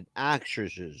actors and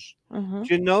actresses. Did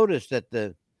you notice that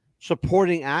the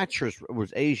supporting actress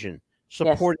was Asian?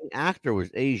 Supporting actor was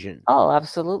Asian. Oh,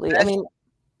 absolutely.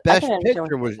 Best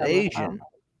picture was Asian.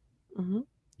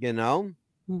 You know?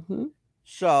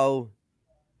 So,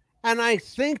 and I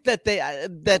think that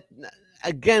that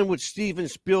again with Steven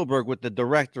Spielberg with the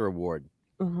director award,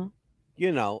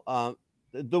 you know,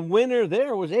 the winner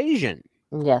there was Asian.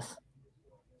 Yes.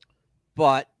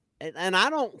 But, and I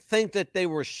don't think that they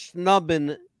were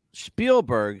snubbing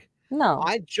Spielberg. No.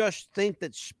 I just think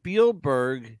that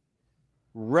Spielberg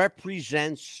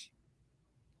represents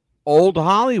old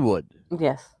Hollywood.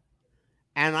 Yes.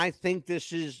 And I think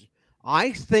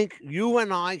I think you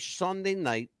and I Sunday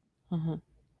night,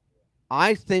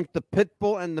 I think the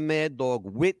Pitbull and the Mad Dog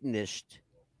witnessed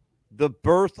the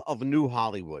birth of new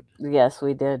Hollywood. Yes,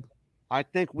 we did. I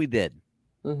think we did.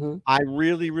 I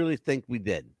really, really think we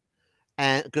did.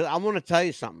 And because I want to tell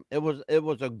you something, it was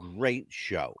a great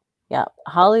show. Yeah,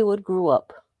 Hollywood grew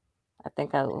up. I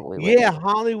think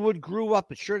Hollywood grew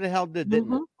up. It sure the hell did,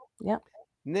 didn't it? Yep.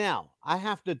 Now, I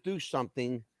have to do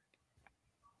something.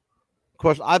 Of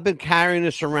course, I've been carrying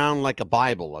this around like a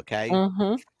Bible, okay?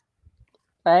 Mm-hmm.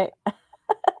 Right?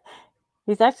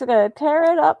 He's actually going to tear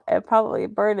it up and probably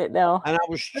burn it now. And I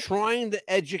was trying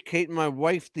to educate my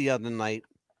wife the other night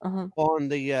on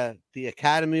the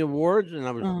Academy Awards, and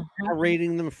I was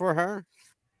narrating them for her.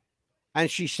 And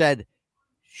she said,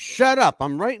 "Shut up.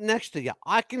 I'm right next to you.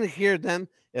 I can hear them.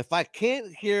 If I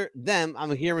can't hear them,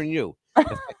 I'm hearing you.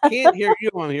 If I can't hear you,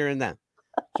 I'm hearing them."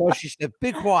 So she said,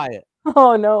 "Be quiet."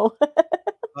 Oh, no.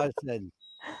 I said,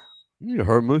 "You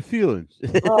hurt my feelings."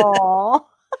 Aww.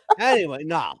 Anyway,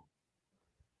 no.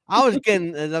 I was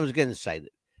getting excited.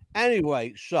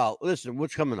 Anyway, so listen,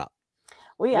 what's coming up?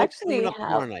 We What's actually coming up have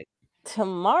tomorrow night?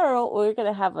 tomorrow. We're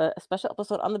going to have a special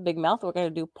episode on the Big Mouth. We're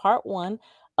going to do part 1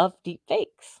 of deep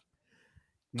fakes.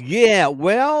 Yeah,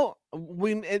 well,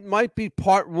 it might be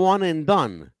part 1 and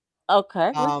done. Okay,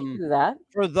 we can do that.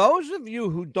 For those of you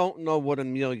who don't know what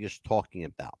Amelia's talking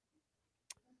about,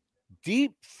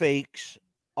 deep fakes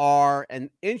are an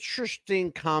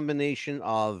interesting combination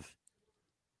of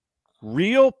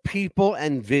real people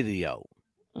and video,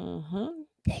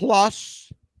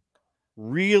 plus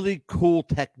really cool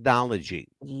technology.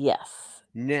 Yes.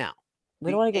 Now,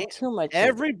 we don't want to get too much.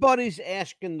 Everybody's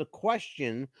asking the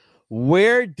question,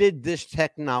 where did this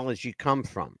technology come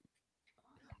from?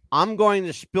 I'm going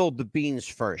to spill the beans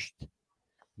first.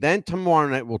 Then tomorrow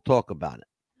night we'll talk about it.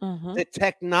 The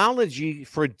technology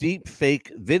for deep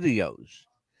fake videos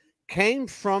came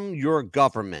from your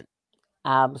government.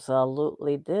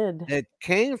 Absolutely did. It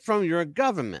came from your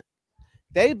government.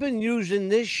 They've been using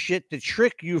this shit to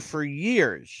trick you for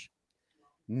years.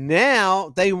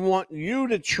 Now they want you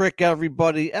to trick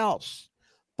everybody else.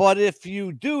 But if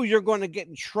you do, you're going to get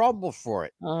in trouble for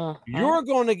it. You're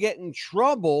going to get in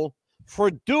trouble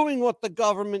for doing what the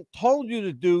government told you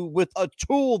to do with a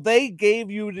tool they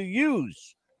gave you to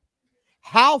use.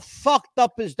 How fucked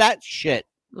up is that shit?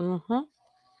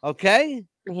 Okay?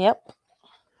 Yep.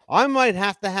 I might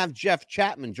have to have Jeff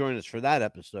Chapman join us for that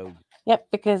episode. Yep,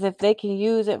 because if they can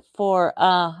use it for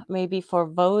maybe for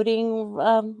voting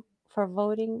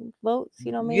votes,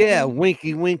 you know, maybe. Yeah,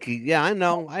 winky. Yeah, I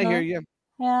know. I hear you.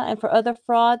 Yeah, and for other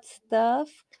fraud stuff.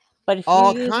 But if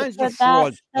all you use kinds it for of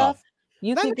fraud stuff,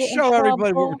 you can let's get in show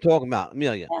everybody what trouble. we're talking about,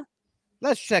 Amelia. Yeah.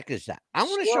 Let's check this out. I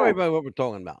want to show Sure. everybody what we're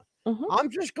talking about. I'm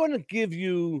just going to give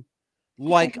you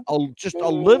like just a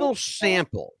little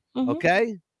sample.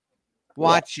 Okay,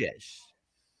 watch this.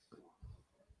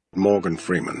 Morgan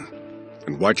Freeman,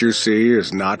 and what you see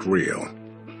is not real.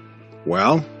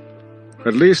 Well,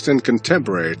 at least in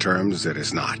contemporary terms, it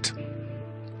is not.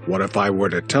 What if I were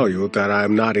to tell you that I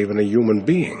am not even a human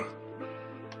being?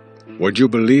 Would you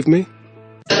believe me?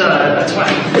 That's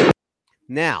fine.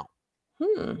 Now,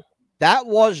 that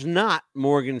was not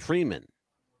Morgan Freeman.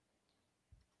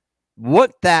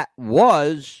 What that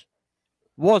was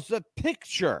a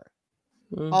picture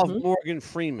of Morgan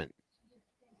Freeman.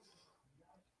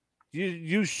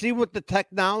 You see what the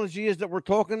technology is that we're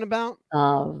talking about?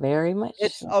 Very much.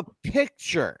 It's a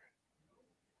picture.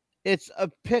 It's a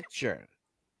picture.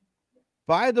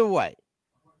 By the way,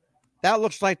 that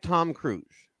looks like Tom Cruise.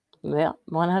 Yeah,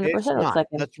 100% It's looks not. like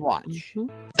him. Let's watch.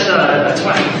 That's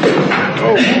fine.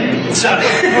 It's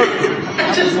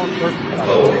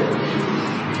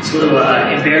a little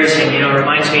embarrassing, you know. It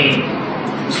reminds me,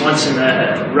 I was once in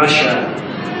Russia,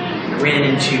 I ran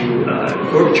into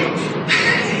Gorbachev.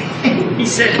 He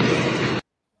said,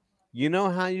 You know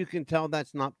how you can tell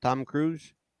that's not Tom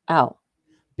Cruise? Oh.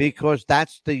 Because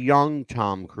that's the young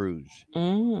Tom Cruise.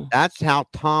 That's how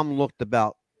Tom looked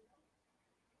about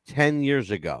 10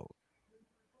 years ago.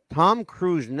 Tom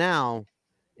Cruise now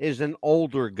is an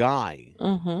older guy.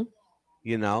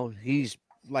 You know, he's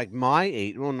like my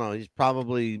age. Well, no, he's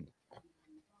probably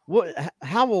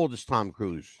how old is Tom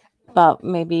Cruise? About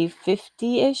maybe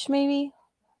 50-ish, maybe.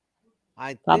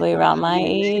 Probably around my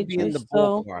age. Be in the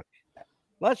so. ballpark.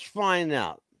 Let's find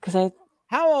out.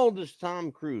 How old is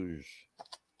Tom Cruise?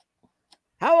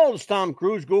 How old is Tom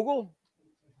Cruise, Google?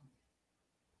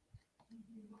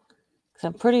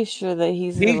 I'm pretty sure that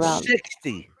he's around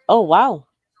 60. Oh, wow.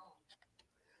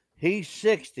 He's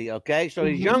 60, okay? So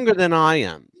he's younger than I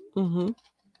am.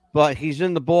 But he's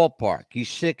in the ballpark. He's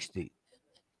 60.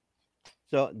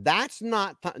 So that's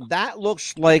not that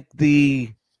looks like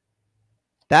the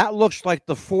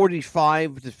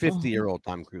 45 to 50-year-old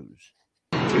Tom Cruise.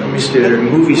 "You're Mr.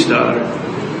 Movie Star.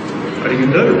 Are you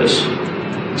nervous?"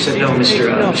 He said, "No, Mr.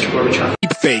 Gorbachev."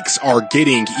 Deepfakes are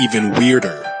getting even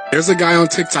weirder. There's a guy on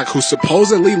TikTok who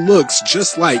supposedly looks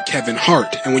just like Kevin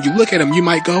Hart. And when you look at him, you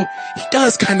might go, he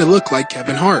does kind of look like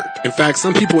Kevin Hart. In fact,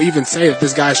 some people even say that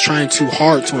this guy's trying too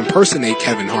hard to impersonate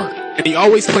Kevin Hart. And he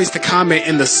always placed the comment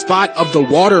in the spot of the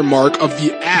watermark of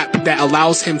the app that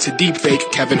allows him to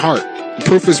deepfake Kevin Hart. The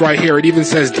proof is right here. It even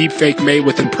says deepfake made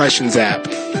with Impressions app.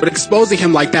 But exposing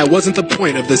him like that wasn't the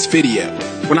point of this video.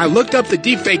 When I looked up the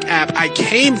deepfake app, I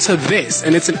came to this,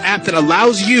 and it's an app that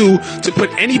allows you to put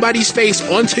anybody's face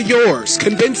onto yours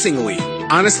convincingly.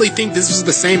 Honestly think this was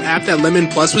the same app that Lemon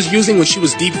Plus was using when she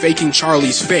was deepfaking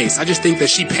Charlie's face. I just think that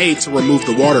she paid to remove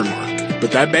the watermark.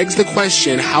 But that begs the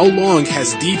question, how long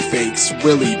has deepfakes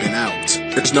really been out?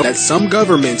 There's no that some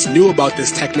governments knew about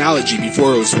this technology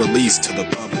before it was released to the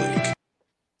public.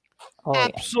 Oh, yeah.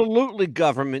 Absolutely,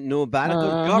 government knew about it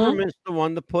because government's the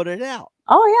one to put it out.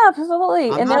 Oh yeah, absolutely.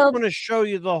 I'm And not going to show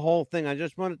you the whole thing. I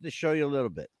just wanted to show you a little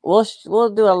bit. we'll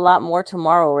do a lot more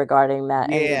tomorrow regarding that.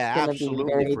 And Yeah, it's going to absolutely,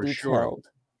 be very for detailed. sure.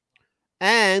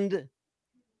 And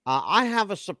I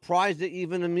have a surprise that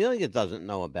even Amelia doesn't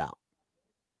know about.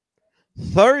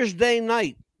 Thursday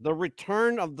night, the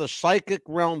return of the Psychic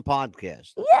Realm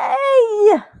podcast.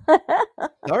 Yay!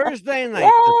 Thursday night, Yay!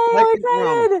 the I'm Psychic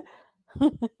Realm. excited.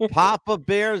 Papa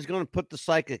Bear is going to put the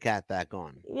Psychic hat back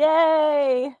on.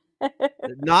 Yay!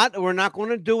 We're not going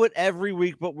to do it every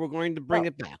week, but we're going to bring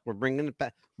it back. We're bringing it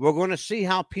back. We're going to see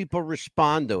how people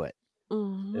respond to it.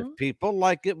 If people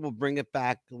like it, we'll bring it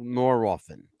back more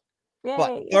often. Yay.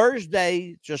 But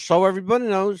Thursday, just so everybody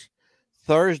knows,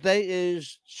 Thursday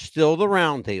is still the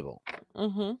round table.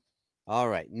 All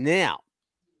right. Now,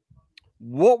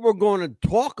 what we're going to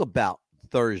talk about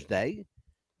Thursday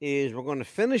is we're going to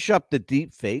finish up the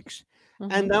deep fakes,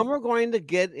 and then we're going to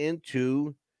get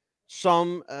into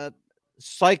some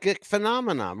psychic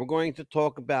phenomena. We're going to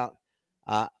talk about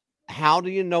how do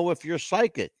you know if you're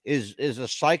psychic? Is a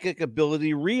psychic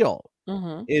ability real?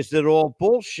 Is it all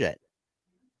bullshit?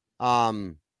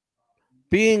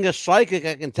 Being a psychic,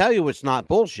 I can tell you it's not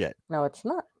bullshit. No, it's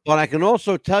not. But I can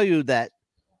also tell you that,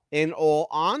 in all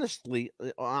honestly,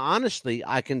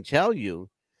 I can tell you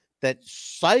that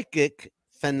psychic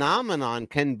phenomenon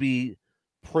can be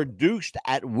produced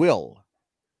at will.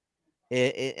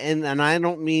 And I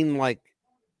don't mean like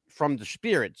from the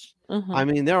spirits. I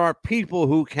mean, there are people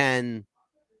who can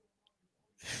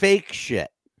fake shit.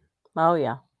 Oh,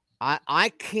 yeah.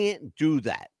 I can't do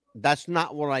that. That's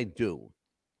not what I do.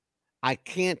 I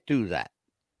can't do that.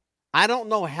 I don't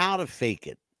know how to fake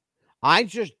it. I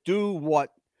just do what,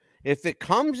 if it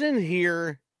comes in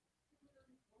here,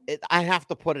 I have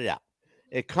to put it out.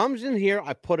 It comes in here,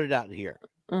 I put it out here.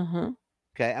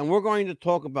 Okay, and we're going to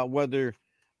talk about whether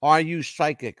are you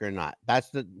psychic or not. That's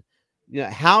the,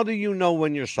 how do you know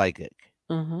when you're psychic?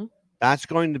 That's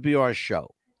going to be our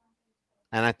show,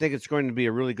 and I think it's going to be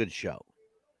a really good show.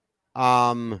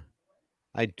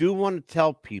 I do want to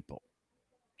tell people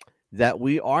that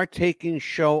we are taking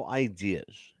show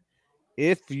ideas.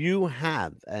 If you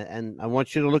have, and I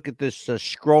want you to look at this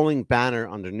scrolling banner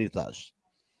underneath us.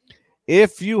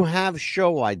 If you have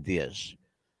show ideas,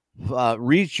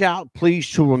 reach out, please,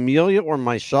 to Amelia or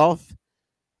myself,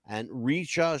 and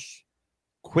reach us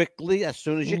quickly as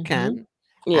soon as you can.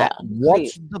 Yeah. At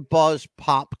What's the Buzz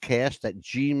Popcast at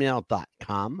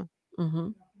gmail.com.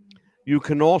 You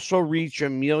can also reach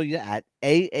Amelia at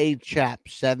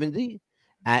aachap70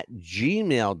 at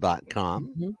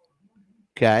gmail.com.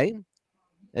 Okay.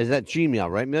 Is that Gmail,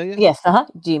 right, Amelia? Yes,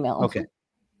 Gmail. Okay.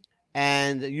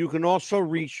 And you can also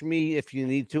reach me if you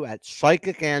need to at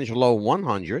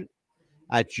psychicangelo100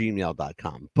 at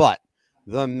gmail.com. But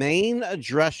the main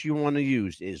address you want to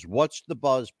use is What's the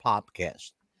Buzz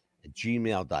Popcast at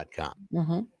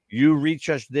gmail.com. You reach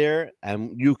us there,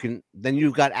 and then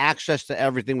you've got access to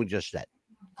everything we just said.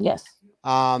 Yes.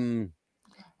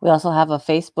 We also have a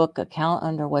Facebook account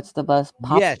under What's the Buzz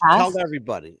Popcast. Yes, tell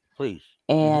everybody, please.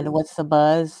 And What's the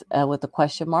Buzz with a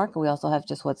question mark. We also have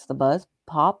just What's the Buzz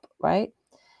Pop, right?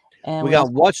 And we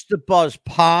got What's the Buzz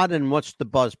Pod and What's the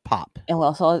Buzz Pop. And we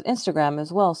also have Instagram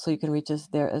as well, so you can reach us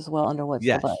there as well under What's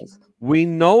the Buzz. We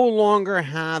no longer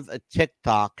have a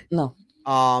TikTok. No.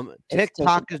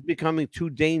 TikTok is becoming too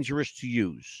dangerous to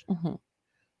use.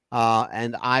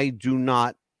 And I do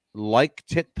not like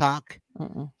TikTok.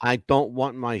 I don't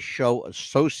want my show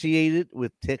associated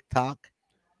with TikTok.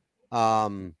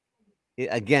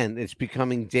 Again, it's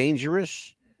becoming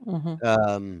dangerous.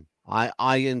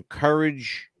 I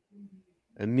encourage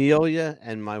Amelia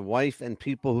and my wife and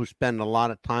people who spend a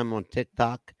lot of time on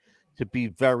TikTok to be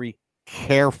very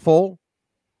careful,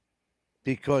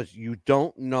 because you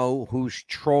don't know who's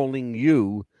trolling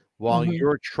you while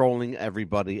you're trolling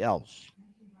everybody else.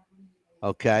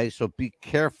 Okay, so be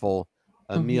careful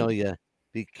Amelia.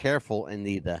 Be careful,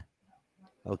 Anita.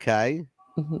 Okay?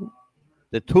 Mm-hmm.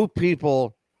 The two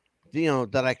people,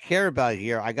 that I care about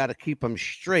here, I got to keep them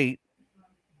straight,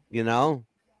 because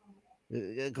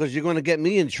you're going to get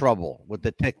me in trouble with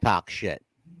the TikTok shit.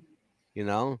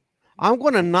 I'm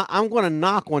going to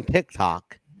knock on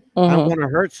TikTok. I'm going to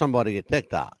hurt somebody at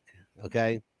TikTok.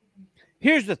 Okay?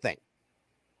 Here's the thing.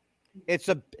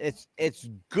 It's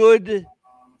good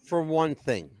for one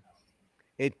thing.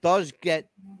 It does get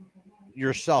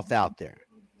yourself out there.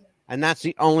 And that's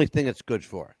the only thing it's good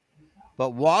for.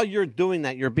 But while you're doing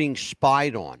that, you're being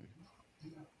spied on.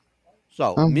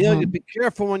 So, Amelia, be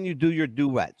careful when you do your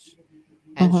duets.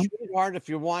 And sweetheart, if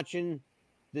you're watching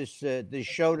this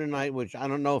show tonight, which I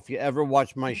don't know if you ever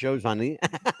watch my shows, honey.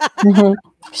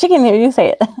 She can hear you say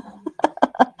it.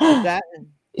 That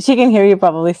she can hear you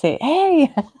probably say,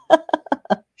 "Hey."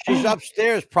 She's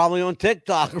upstairs, probably on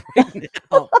TikTok right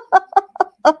now.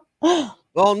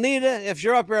 Well, Nita, if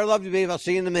you're up here, I love you, babe. I'll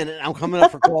see you in a minute. I'm coming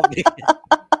up for coffee.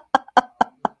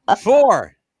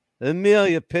 4,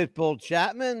 Amelia Pitbull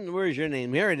Chapman. Where's your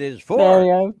name? Here it is.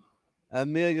 4,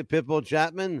 Amelia Pitbull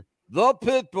Chapman, the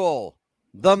Pitbull,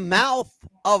 the mouth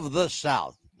of the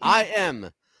South. I am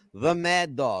the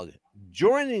Mad Dog.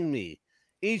 Joining me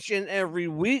each and every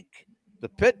week, the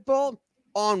Pitbull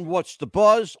on What's the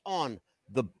Buzz on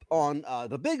the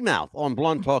Big Mouth on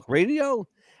Blunt Talk Radio,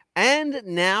 and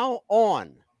now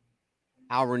on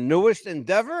our newest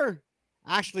endeavor.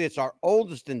 Actually, it's our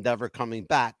oldest endeavor coming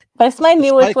back. But it's my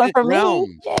newest one for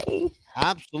me. Yay.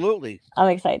 Absolutely. I'm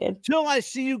excited. Till I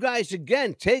see you guys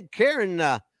again, take care,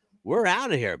 and we're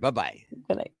out of here. Bye-bye.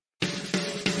 Good night.